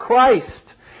of Christ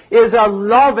is a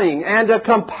loving and a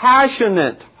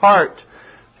compassionate heart,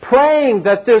 praying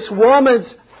that this woman's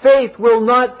faith will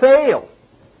not fail.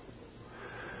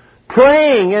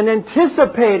 Praying and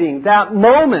anticipating that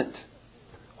moment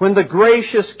when the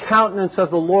gracious countenance of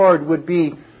the Lord would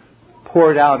be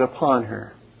poured out upon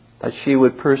her. That she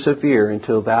would persevere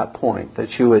until that point. That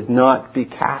she would not be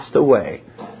cast away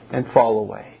and fall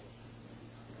away.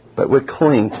 But would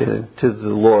cling to the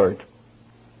Lord.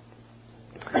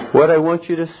 What I want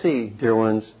you to see, dear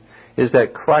ones, is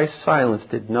that Christ's silence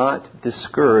did not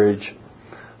discourage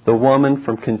the woman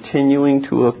from continuing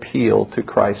to appeal to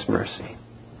Christ's mercy.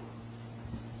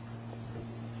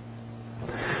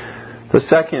 The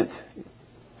second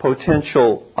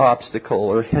potential obstacle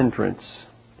or hindrance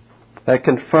that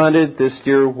confronted this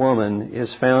dear woman is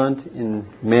found in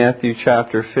Matthew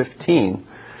chapter 15,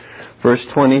 verse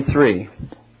 23.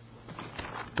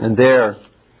 And there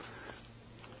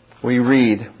we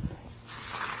read,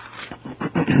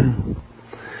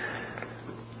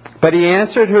 But he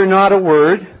answered her not a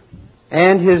word,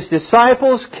 and his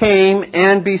disciples came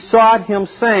and besought him,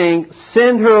 saying,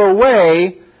 Send her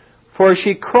away, for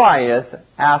she crieth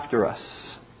after us.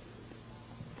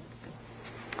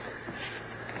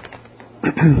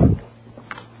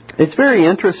 It's very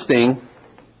interesting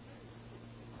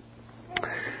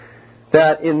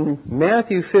that in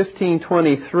Matthew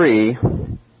 15:23,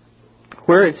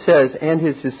 where it says, and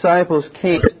his disciples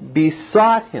came,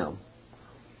 besought him.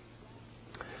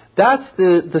 That's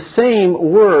the same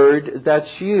word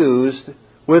that's used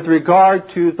with regard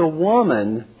to the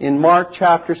woman in Mark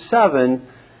chapter 7,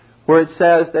 where it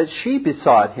says that she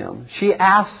besought him. She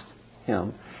asked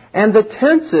him. And the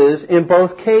tenses in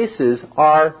both cases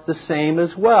are the same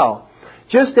as well.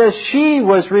 Just as she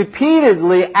was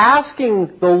repeatedly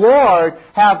asking the Lord,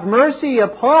 have mercy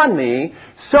upon me,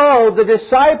 so the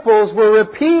disciples were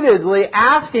repeatedly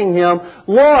asking him,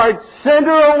 Lord, send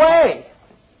her away.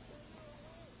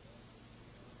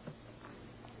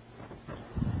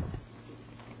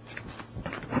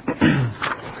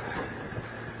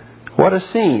 What a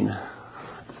scene,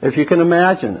 if you can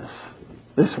imagine this.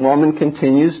 This woman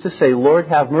continues to say, Lord,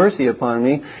 have mercy upon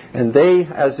me. And they,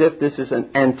 as if this is an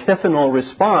antiphonal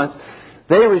response,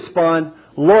 they respond,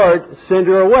 Lord, send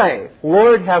her away.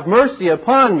 Lord, have mercy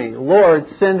upon me. Lord,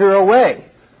 send her away.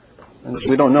 And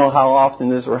we don't know how often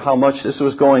this or how much this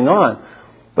was going on.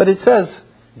 But it says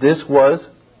this was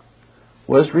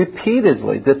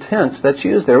repeatedly, the tense that's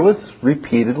used there was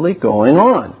repeatedly going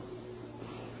on.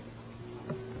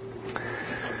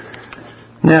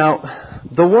 Now,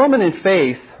 the woman in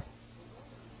faith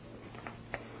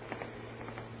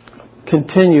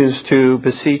continues to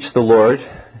beseech the Lord,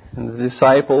 and the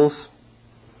disciples,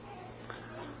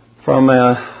 from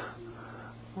an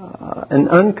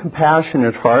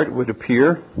uncompassionate heart, it would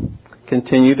appear,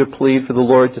 continue to plead for the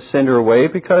Lord to send her away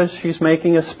because she's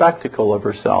making a spectacle of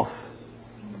herself.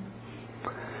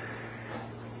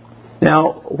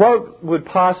 Now, what would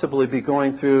possibly be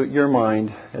going through your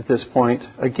mind at this point,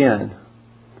 again,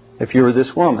 if you were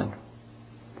this woman?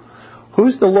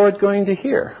 Who's the Lord going to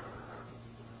hear?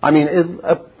 I mean,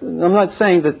 I'm not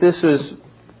saying that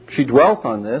she dwelt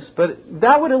on this, but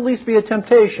that would at least be a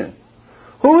temptation.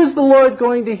 Who is the Lord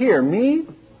going to hear? Me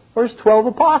or His 12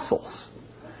 apostles?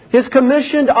 His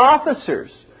commissioned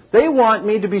officers. They want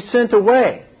me to be sent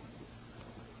away.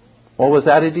 Well, was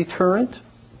that a deterrent?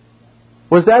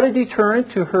 Was that a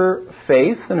deterrent to her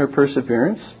faith and her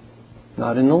perseverance?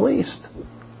 Not in the least.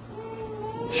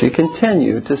 She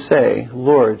continued to say,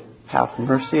 Lord, have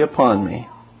mercy upon me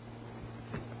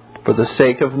for the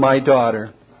sake of my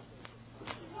daughter.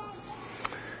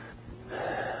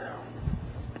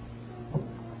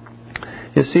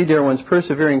 You see, dear ones,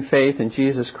 persevering faith in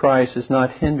Jesus Christ is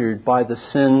not hindered by the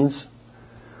sins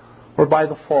or by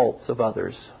the faults of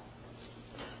others,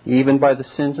 even by the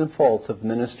sins and faults of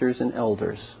ministers and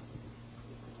elders,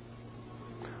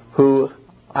 who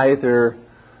either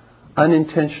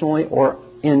unintentionally or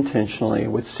intentionally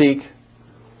would seek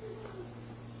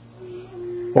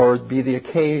or be the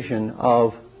occasion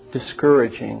of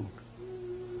discouraging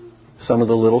some of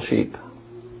the little sheep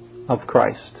of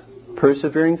Christ.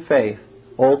 Persevering faith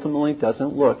ultimately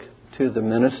doesn't look to the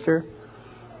minister,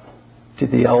 to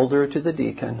the elder, to the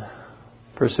deacon.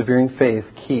 Persevering faith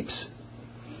keeps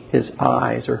his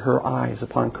eyes or her eyes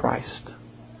upon Christ.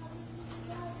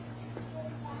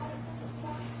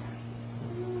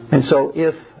 And so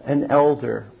if an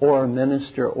elder or a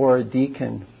minister or a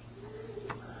deacon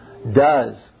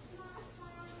does,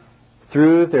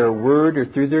 through their word or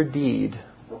through their deed,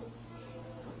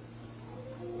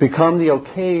 become the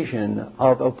occasion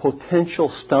of a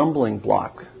potential stumbling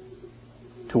block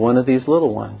to one of these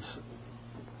little ones,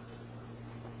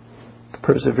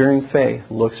 persevering faith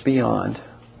looks beyond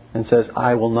and says,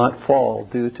 I will not fall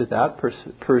due to that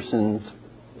person's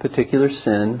particular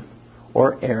sin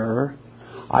or error.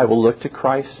 I will look to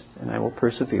Christ and I will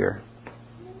persevere.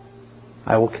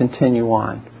 I will continue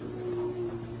on.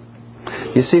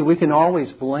 You see, we can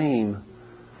always blame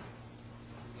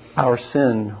our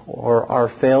sin or our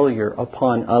failure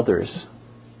upon others.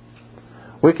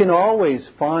 We can always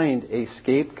find a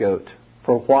scapegoat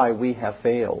for why we have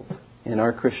failed in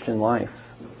our Christian life.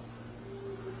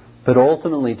 But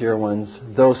ultimately, dear ones,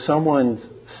 though someone's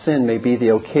sin may be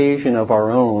the occasion of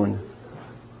our own,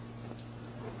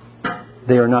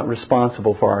 they are not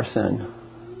responsible for our sin.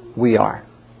 We are.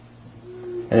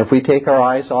 And if we take our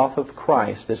eyes off of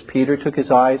Christ, as Peter took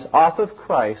his eyes off of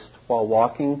Christ while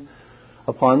walking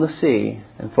upon the sea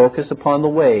and focus upon the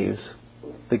waves,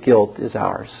 the guilt is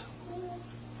ours.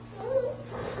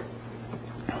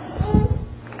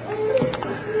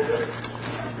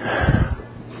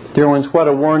 Dear ones, what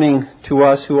a warning to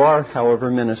us who are, however,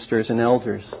 ministers and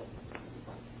elders.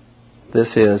 This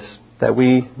is that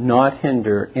we not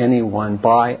hinder anyone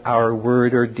by our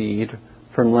word or deed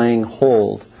from laying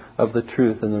hold of the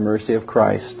truth and the mercy of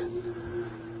Christ.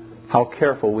 How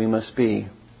careful we must be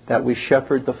that we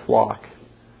shepherd the flock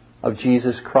of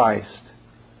Jesus Christ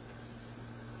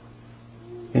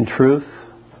in truth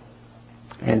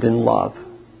and in love,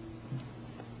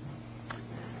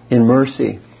 in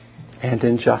mercy and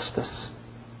in justice.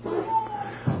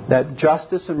 That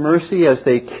justice and mercy, as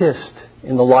they kissed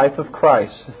in the life of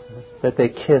Christ, that they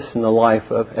kiss in the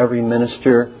life of every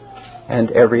minister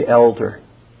and every elder.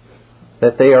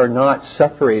 That they are not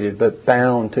separated but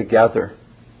bound together.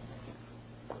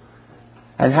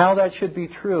 And how that should be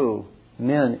true,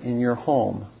 men in your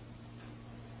home,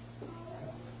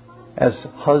 as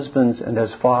husbands and as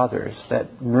fathers,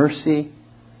 that mercy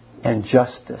and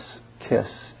justice kiss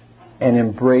and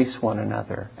embrace one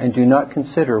another and do not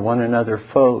consider one another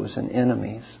foes and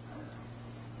enemies,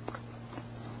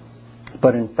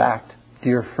 but in fact,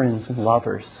 dear friends and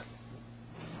lovers.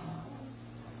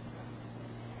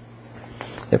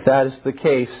 If that is the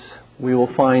case, we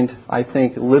will find, I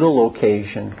think, little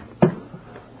occasion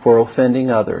for offending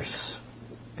others,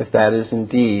 if that is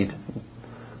indeed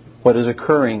what is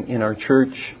occurring in our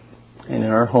church and in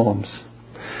our homes.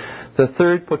 The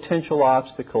third potential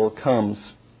obstacle comes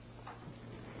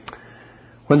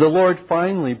when the Lord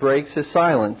finally breaks His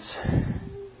silence.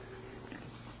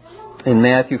 In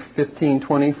Matthew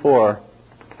 15:24,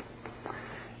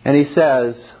 and He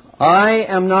says, I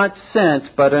am not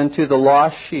sent but unto the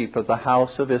lost sheep of the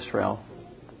house of Israel.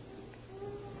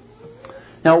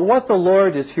 Now what the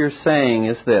Lord is here saying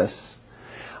is this: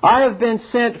 I have been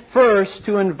sent first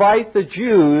to invite the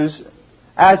Jews,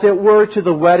 as it were, to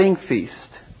the wedding feast.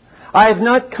 I have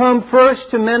not come first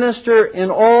to minister in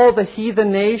all the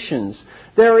heathen nations.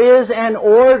 There is an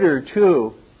order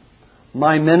to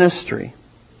my ministry.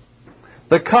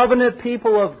 The covenant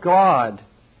people of God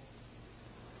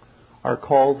are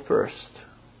called first.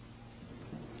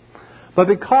 But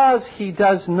because He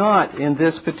does not in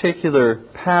this particular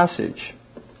passage,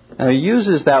 now He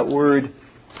uses that word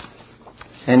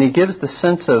and He gives the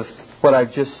sense of what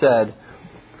I've just said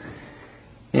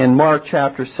in Mark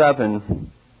chapter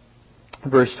 7,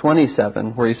 verse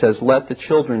 27, where He says, let the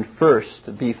children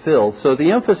first be filled. So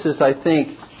the emphasis, I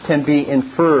think, can be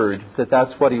inferred that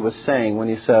that's what He was saying when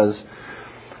He says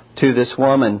to this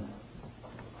woman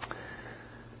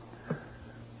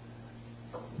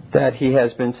that He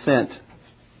has been sent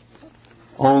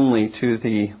only to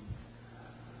the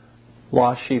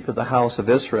lost sheep of the house of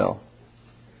Israel.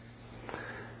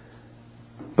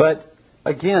 But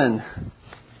again,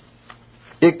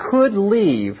 it could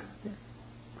leave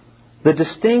the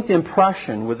distinct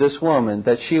impression with this woman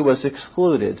that she was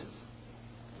excluded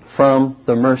from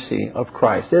the mercy of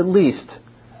Christ, at least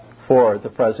for the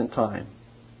present time.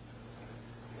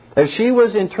 If she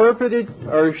was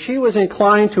she was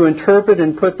inclined to interpret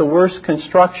and put the worst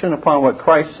construction upon what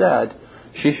Christ said,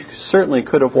 she certainly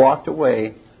could have walked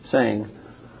away saying,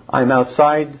 I'm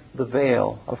outside the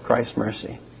veil of Christ's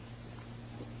mercy.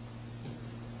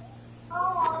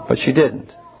 But she didn't,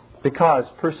 because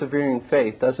persevering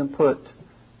faith doesn't put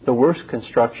the worst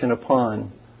construction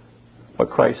upon what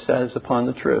Christ says upon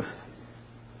the truth.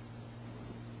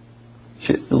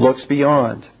 She looks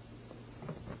beyond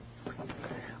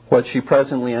what she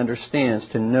presently understands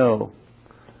to know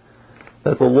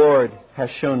that the Lord has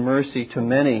shown mercy to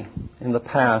many in the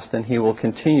past, and He will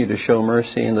continue to show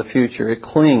mercy in the future. It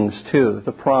clings to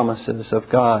the promises of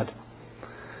God.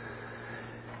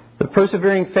 The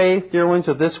persevering faith, dear ones,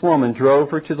 of this woman drove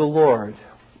her to the Lord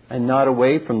and not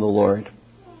away from the Lord.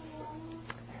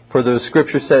 For the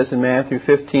Scripture says in Matthew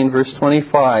 15, verse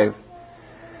 25,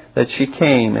 that she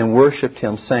came and worshipped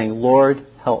Him, saying, Lord,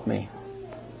 help me.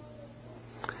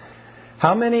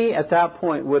 How many at that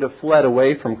point would have fled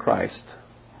away from Christ?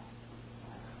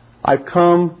 I've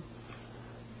come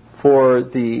for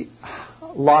the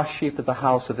lost sheep of the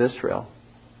house of Israel.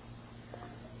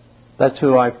 That's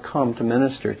who I've come to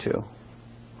minister to.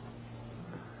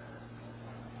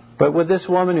 But with this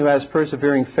woman who has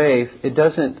persevering faith, it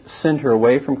doesn't send her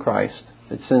away from Christ.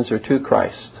 It sends her to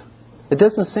Christ. It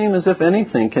doesn't seem as if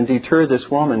anything can deter this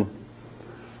woman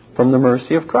from the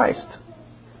mercy of Christ.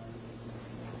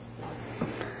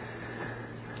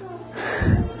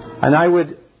 And I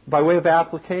would, by way of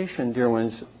application, dear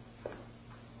ones,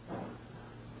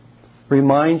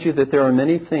 remind you that there are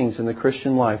many things in the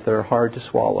Christian life that are hard to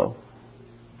swallow.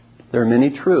 There are many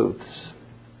truths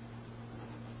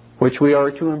which we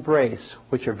are to embrace,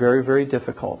 which are very, very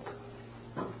difficult,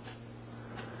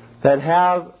 that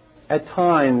have at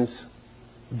times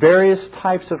various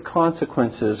types of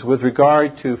consequences with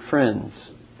regard to friends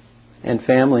and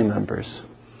family members,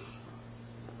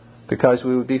 because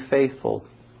we would be faithful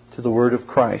to the Word of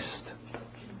Christ.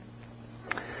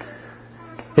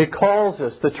 It calls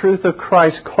us, the truth of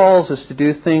Christ calls us to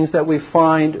do things that we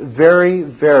find very,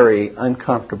 very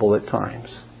uncomfortable at times.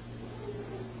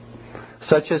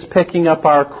 Such as picking up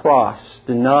our cross,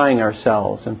 denying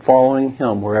ourselves, and following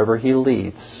Him wherever He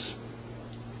leads.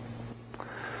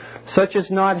 Such as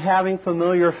not having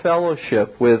familiar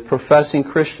fellowship with professing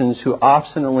Christians who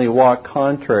obstinately walk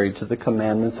contrary to the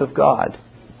commandments of God.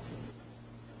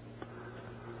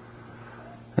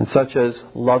 And such as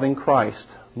loving Christ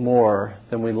more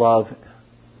than we love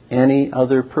any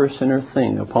other person or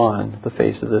thing upon the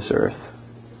face of this earth.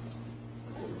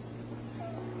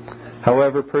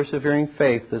 However, persevering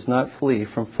faith does not flee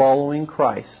from following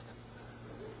Christ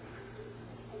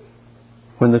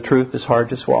when the truth is hard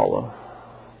to swallow.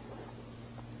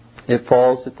 It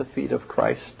falls at the feet of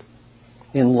Christ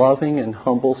in loving and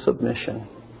humble submission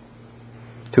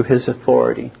to His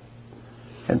authority,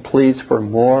 and pleads for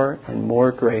more and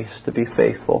more grace to be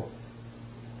faithful,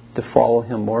 to follow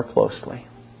Him more closely.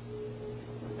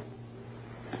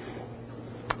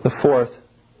 The fourth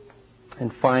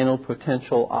and final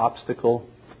potential obstacle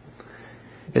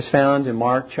is found in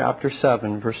Mark chapter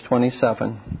 7, verse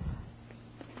 27.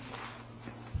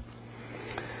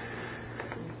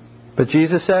 But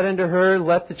Jesus said unto her,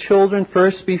 Let the children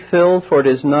first be filled, for it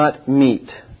is not meet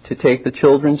to take the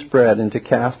children's bread and to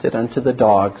cast it unto the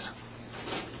dogs.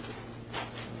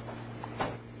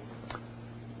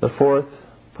 The fourth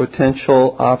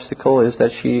potential obstacle is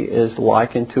that she is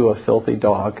likened to a filthy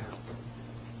dog.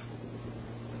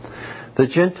 The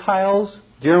Gentiles,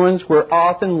 dear ones, were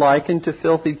often likened to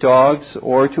filthy dogs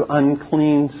or to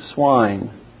unclean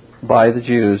swine by the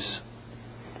Jews.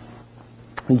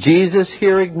 Jesus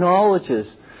here acknowledges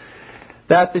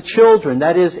that the children,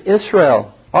 that is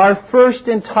Israel, are first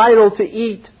entitled to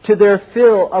eat to their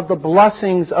fill of the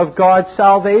blessings of God's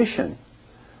salvation.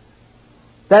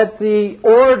 That the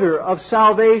order of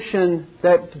salvation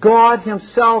that God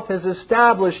Himself has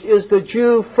established is the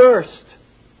Jew first,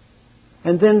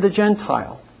 and then the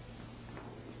Gentile.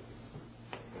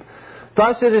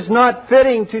 Thus it is not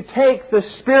fitting to take the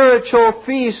spiritual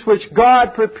feast which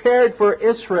God prepared for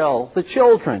Israel, the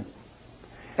children,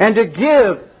 and to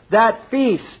give that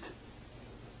feast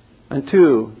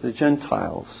unto the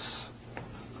Gentiles,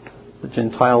 the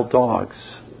Gentile dogs.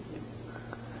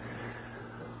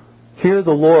 Here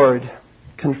the Lord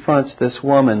confronts this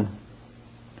woman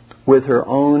with her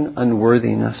own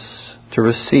unworthiness to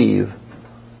receive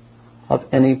of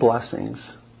any blessings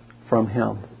from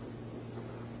Him.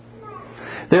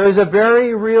 There is a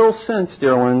very real sense,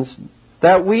 dear ones,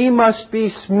 that we must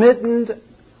be smitten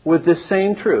with this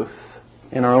same truth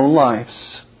in our own lives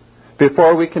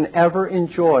before we can ever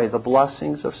enjoy the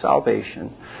blessings of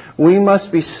salvation. We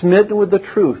must be smitten with the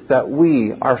truth that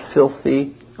we are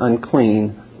filthy,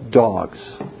 unclean dogs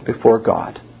before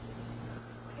God.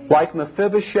 Like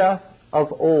Mephibosheth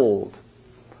of old,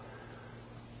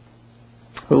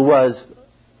 who was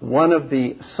one of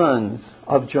the sons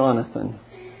of Jonathan.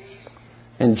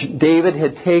 And David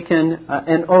had taken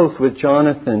an oath with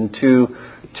Jonathan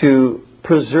to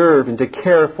preserve and to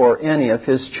care for any of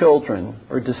his children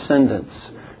or descendants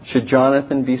should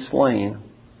Jonathan be slain.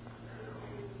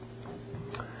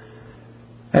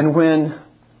 And when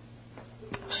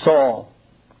Saul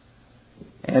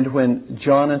and when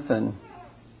Jonathan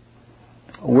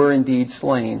were indeed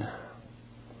slain,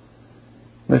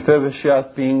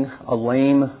 Mephibosheth, being a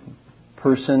lame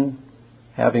person,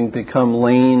 having become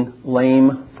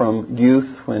lame from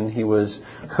youth when he was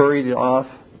hurried off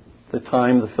the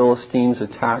time the Philistines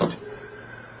attacked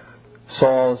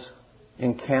Saul's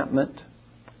encampment,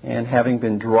 and having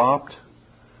been dropped,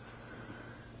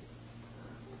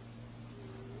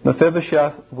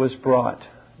 Mephibosheth was brought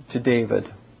to David.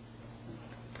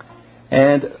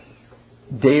 And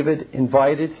David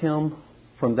invited him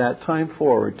from that time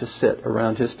forward to sit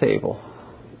around his table.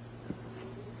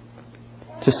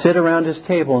 To sit around his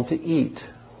table and to eat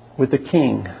with the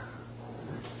king.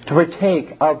 To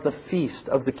partake of the feast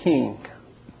of the king.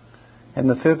 And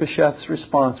Mephibosheth's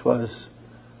response was,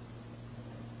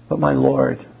 But my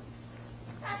Lord,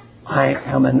 I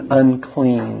am an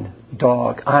unclean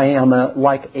dog. I am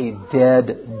like a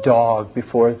dead dog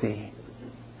before thee.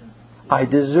 I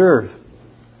deserve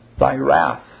thy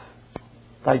wrath,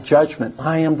 thy judgment.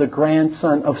 I am the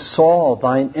grandson of Saul,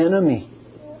 thine enemy.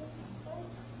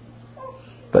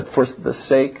 But for the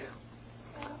sake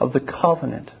of the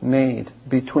covenant made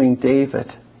between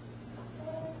David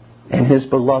and his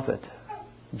beloved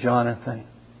Jonathan,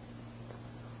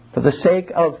 for the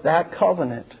sake of that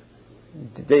covenant,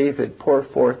 David poured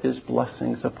forth his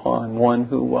blessings upon one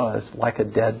who was like a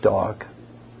dead dog.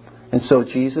 And so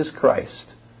Jesus Christ,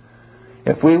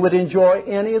 if we would enjoy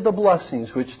any of the blessings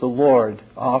which the Lord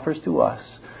offers to us,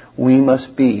 we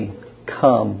must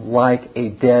become like a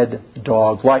dead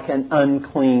dog, like an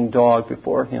unclean dog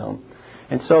before Him.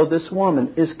 And so this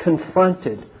woman is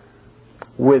confronted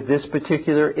with this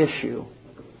particular issue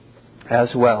as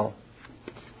well.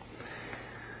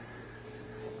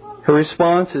 Her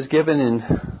response is given in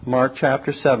Mark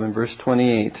chapter 7, verse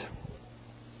 28.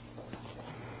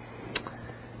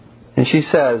 And she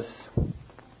says,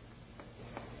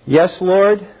 Yes,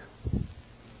 Lord,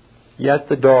 yet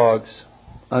the dogs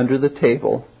under the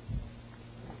table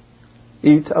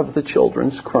eat of the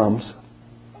children's crumbs.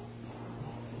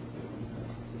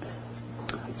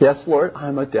 Yes, Lord,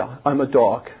 I'm a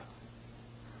dog.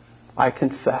 I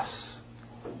confess.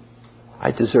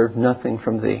 I deserve nothing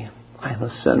from Thee. I am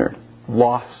a sinner,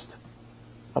 lost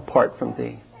apart from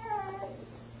Thee.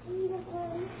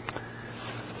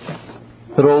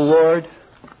 But, O Lord,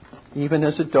 even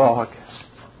as a dog,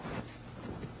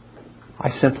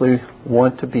 I simply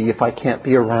want to be, if I can't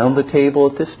be around the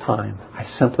table at this time, I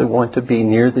simply want to be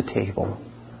near the table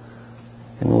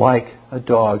and like a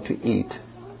dog to eat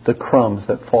the crumbs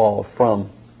that fall from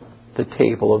the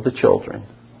table of the children.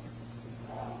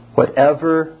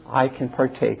 Whatever I can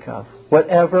partake of,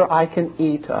 whatever I can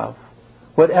eat of,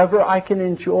 whatever I can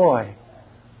enjoy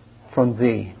from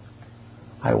Thee,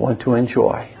 I want to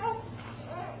enjoy.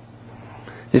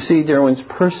 You see, dear ones,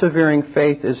 persevering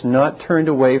faith is not turned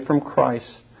away from Christ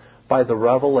by the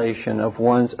revelation of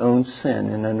one's own sin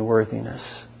and unworthiness,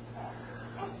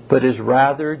 but is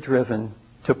rather driven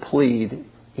to plead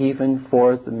even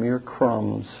for the mere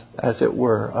crumbs, as it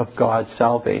were, of God's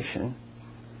salvation.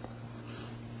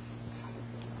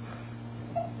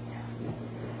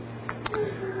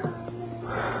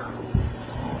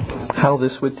 How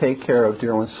this would take care of,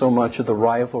 dear ones, so much of the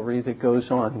rivalry that goes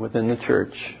on within the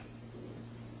church.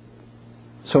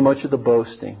 So much of the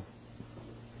boasting.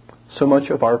 So much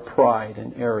of our pride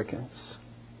and arrogance.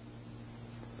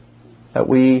 That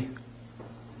we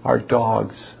are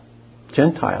dogs,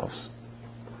 Gentiles,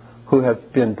 who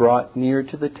have been brought near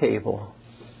to the table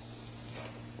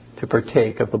to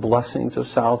partake of the blessings of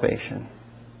salvation.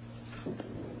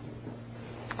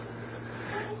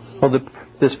 Well,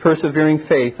 this persevering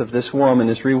faith of this woman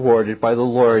is rewarded by the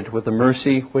Lord with the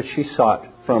mercy which she sought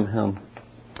from Him.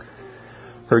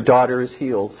 Her daughter is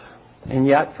healed, and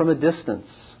yet from a distance.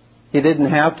 He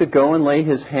didn't have to go and lay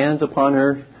His hands upon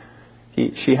her.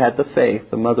 She had the faith,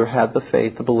 the mother had the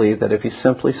faith to believe that if He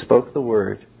simply spoke the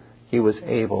word, He was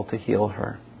able to heal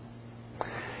her.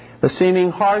 The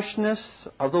seeming harshness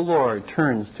of the Lord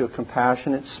turns to a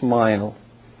compassionate smile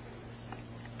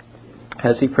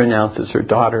as He pronounces her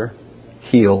daughter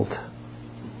healed.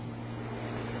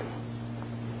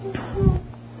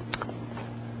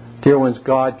 Dear ones,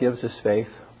 God gives us faith.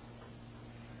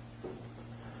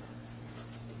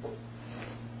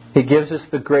 He gives us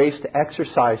the grace to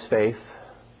exercise faith,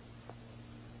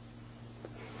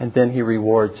 and then He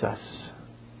rewards us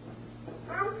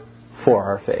for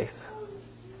our faith.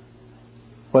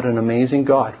 What an amazing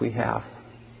God we have.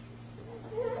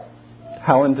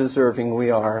 How undeserving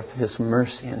we are of His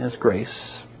mercy and His grace.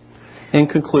 In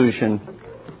conclusion,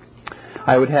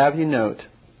 I would have you note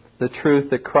the truth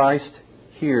that Christ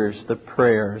hears the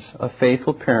prayers of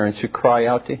faithful parents who cry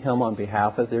out to Him on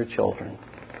behalf of their children.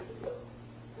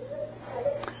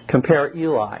 Compare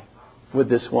Eli with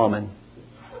this woman.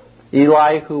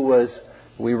 Eli, who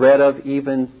we read of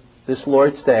even this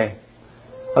Lord's Day,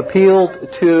 appealed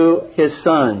to his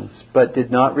sons but did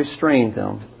not restrain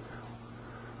them.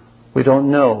 We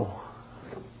don't know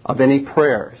of any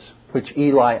prayers which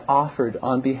Eli offered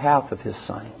on behalf of his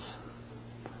sons.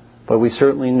 But we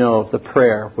certainly know of the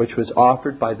prayer which was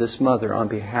offered by this mother on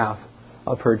behalf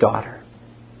of her daughter.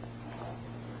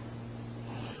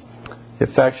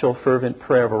 Effectual, fervent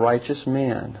prayer of a righteous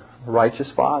man, a righteous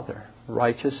father, a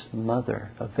righteous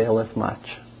mother availeth much.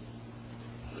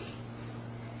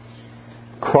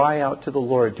 Cry out to the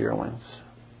Lord, dear ones,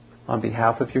 on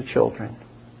behalf of your children,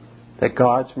 that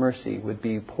God's mercy would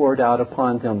be poured out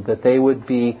upon them, that they would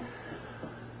be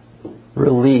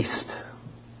released,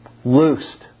 loosed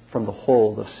from the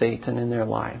hold of Satan in their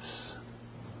lives,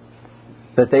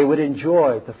 that they would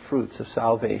enjoy the fruits of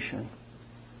salvation,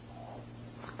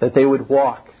 that they would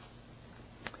walk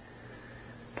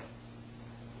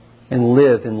and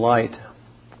live in light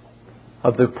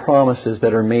of the promises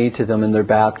that are made to them in their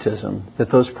baptism,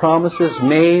 that those promises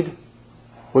made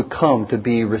would come to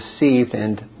be received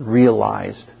and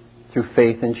realized through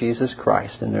faith in Jesus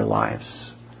Christ in their lives.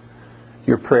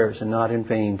 Your prayers are not in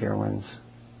vain, dear ones.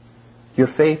 Your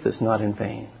faith is not in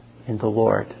vain in the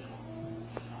Lord.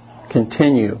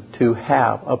 Continue to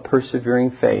have a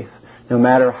persevering faith, no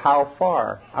matter how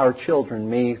far our children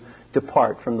may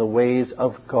depart from the ways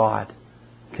of God.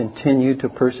 Continue to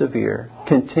persevere.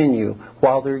 Continue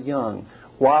while they're young,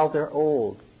 while they're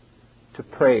old, to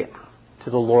pray to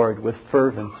the Lord with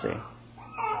fervency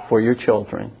for your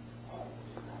children.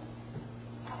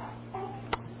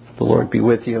 The Lord be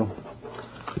with you.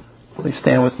 Please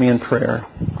stand with me in prayer.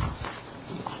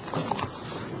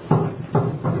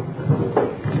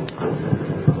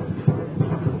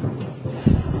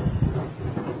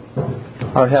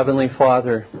 Our Heavenly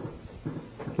Father,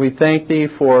 we thank Thee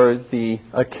for the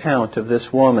account of this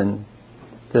woman,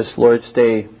 this Lord's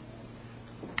Day,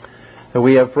 that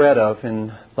we have read of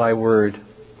in Thy Word.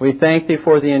 We thank Thee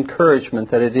for the encouragement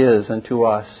that it is unto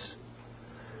us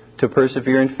to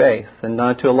persevere in faith and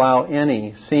not to allow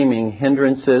any seeming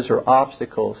hindrances or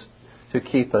obstacles to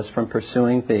keep us from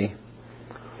pursuing Thee.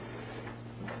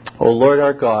 O Lord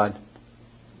our God,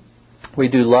 we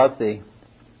do love Thee.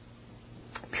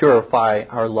 Purify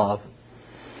our love.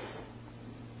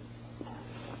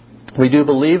 We do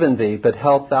believe in Thee, but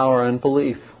help Thou our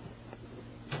unbelief.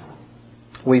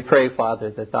 We pray, Father,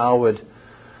 that Thou would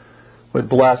would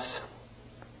bless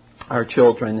our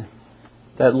children,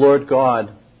 that Lord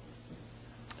God,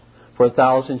 for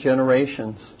 1,000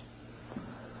 generations,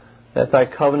 that Thy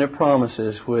covenant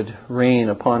promises would reign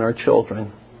upon our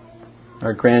children,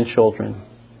 our grandchildren,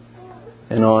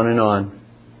 and on and on.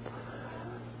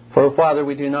 For, Father,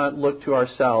 we do not look to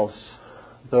ourselves,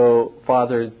 though,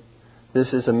 Father,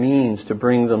 this is a means to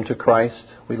bring them to Christ.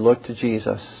 We look to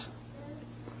Jesus.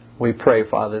 We pray,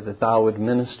 Father, that Thou would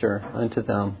minister unto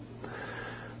them.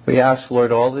 We ask,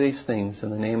 Lord, all these things in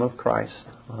the name of Christ.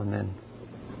 Amen.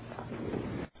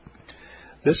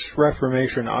 This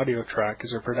Reformation audio track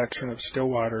is a production of Still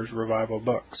Waters Revival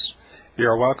Books. You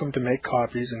are welcome to make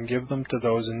copies and give them to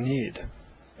those in need.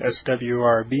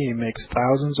 SWRB makes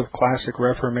thousands of classic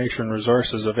Reformation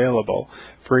resources available,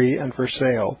 free and for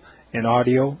sale, in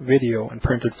audio, video, and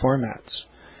printed formats.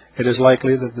 It is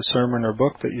likely that the sermon or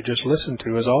book that you just listened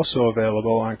to is also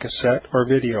available on cassette or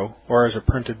video, or as a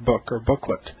printed book or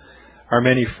booklet. Our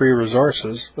many free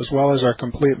resources, as well as our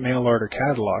complete mail-order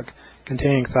catalog,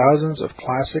 containing thousands of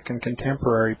classic and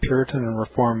contemporary Puritan and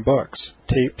Reformed books,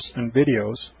 tapes, and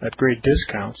videos at great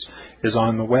discounts, is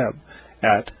on the web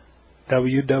at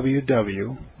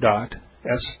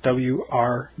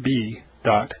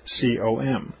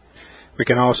www.swrb.com. We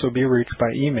can also be reached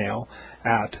by email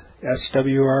at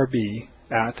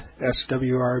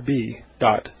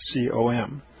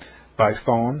swrb@swrb.com, by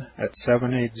phone at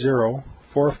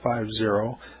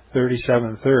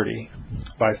 780-450-3730,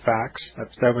 by fax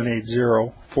at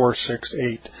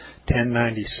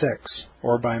 780-468-1096,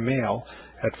 or by mail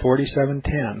at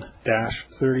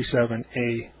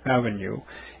 4710-37A Avenue,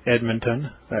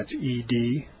 Edmonton, that's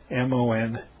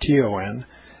Edmonton,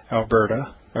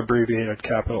 Alberta, abbreviated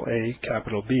capital A,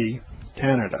 capital B,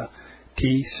 Canada,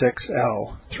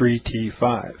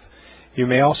 T6L3T5. You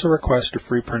may also request a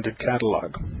free printed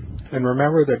catalog. And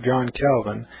remember that John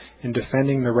Calvin, in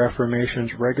defending the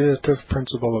Reformation's regulative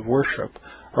principle of worship,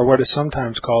 or what is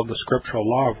sometimes called the scriptural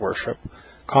law of worship,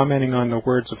 commenting on the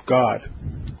words of God,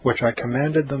 "Which I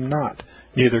commanded them not,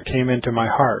 neither came into my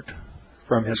heart,"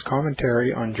 from his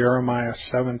commentary on Jeremiah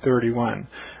 7:31,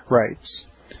 writes,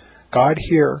 "God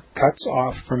here cuts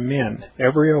off from men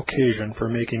every occasion for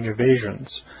making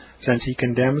evasions, since he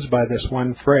condemns by this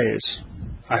one phrase,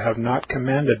 'I have not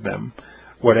commanded them,'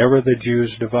 whatever the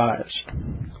Jews devised.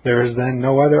 There is then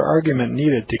no other argument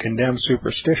needed to condemn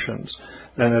superstitions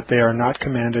than that they are not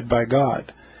commanded by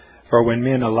God. For when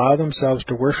men allow themselves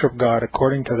to worship God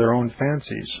according to their own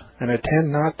fancies, and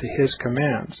attend not to his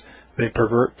commands, they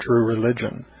pervert true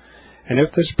religion. And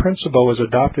if this principle was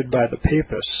adopted by the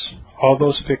Papists, all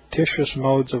those fictitious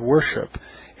modes of worship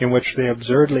in which they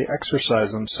absurdly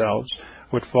exercise themselves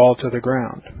would fall to the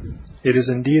ground. It is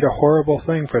indeed a horrible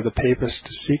thing for the Papists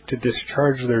to seek to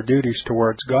discharge their duties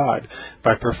towards God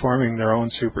by performing their own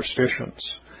superstitions.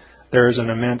 There is an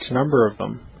immense number of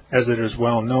them, as it is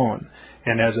well known,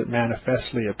 and as it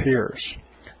manifestly appears.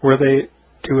 Were they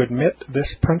to admit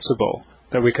this principle,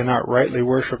 that we cannot rightly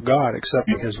worship God except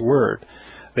in his word,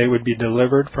 they would be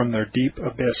delivered from their deep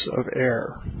abyss of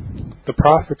error. The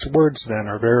prophet's words, then,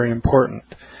 are very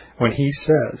important, when he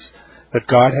says that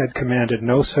God had commanded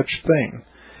no such thing,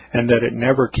 and that it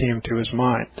never came to his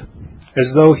mind,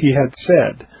 as though he had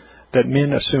said that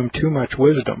men assume too much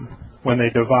wisdom when they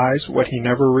devise what he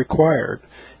never required,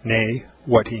 nay,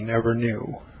 what he never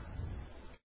knew.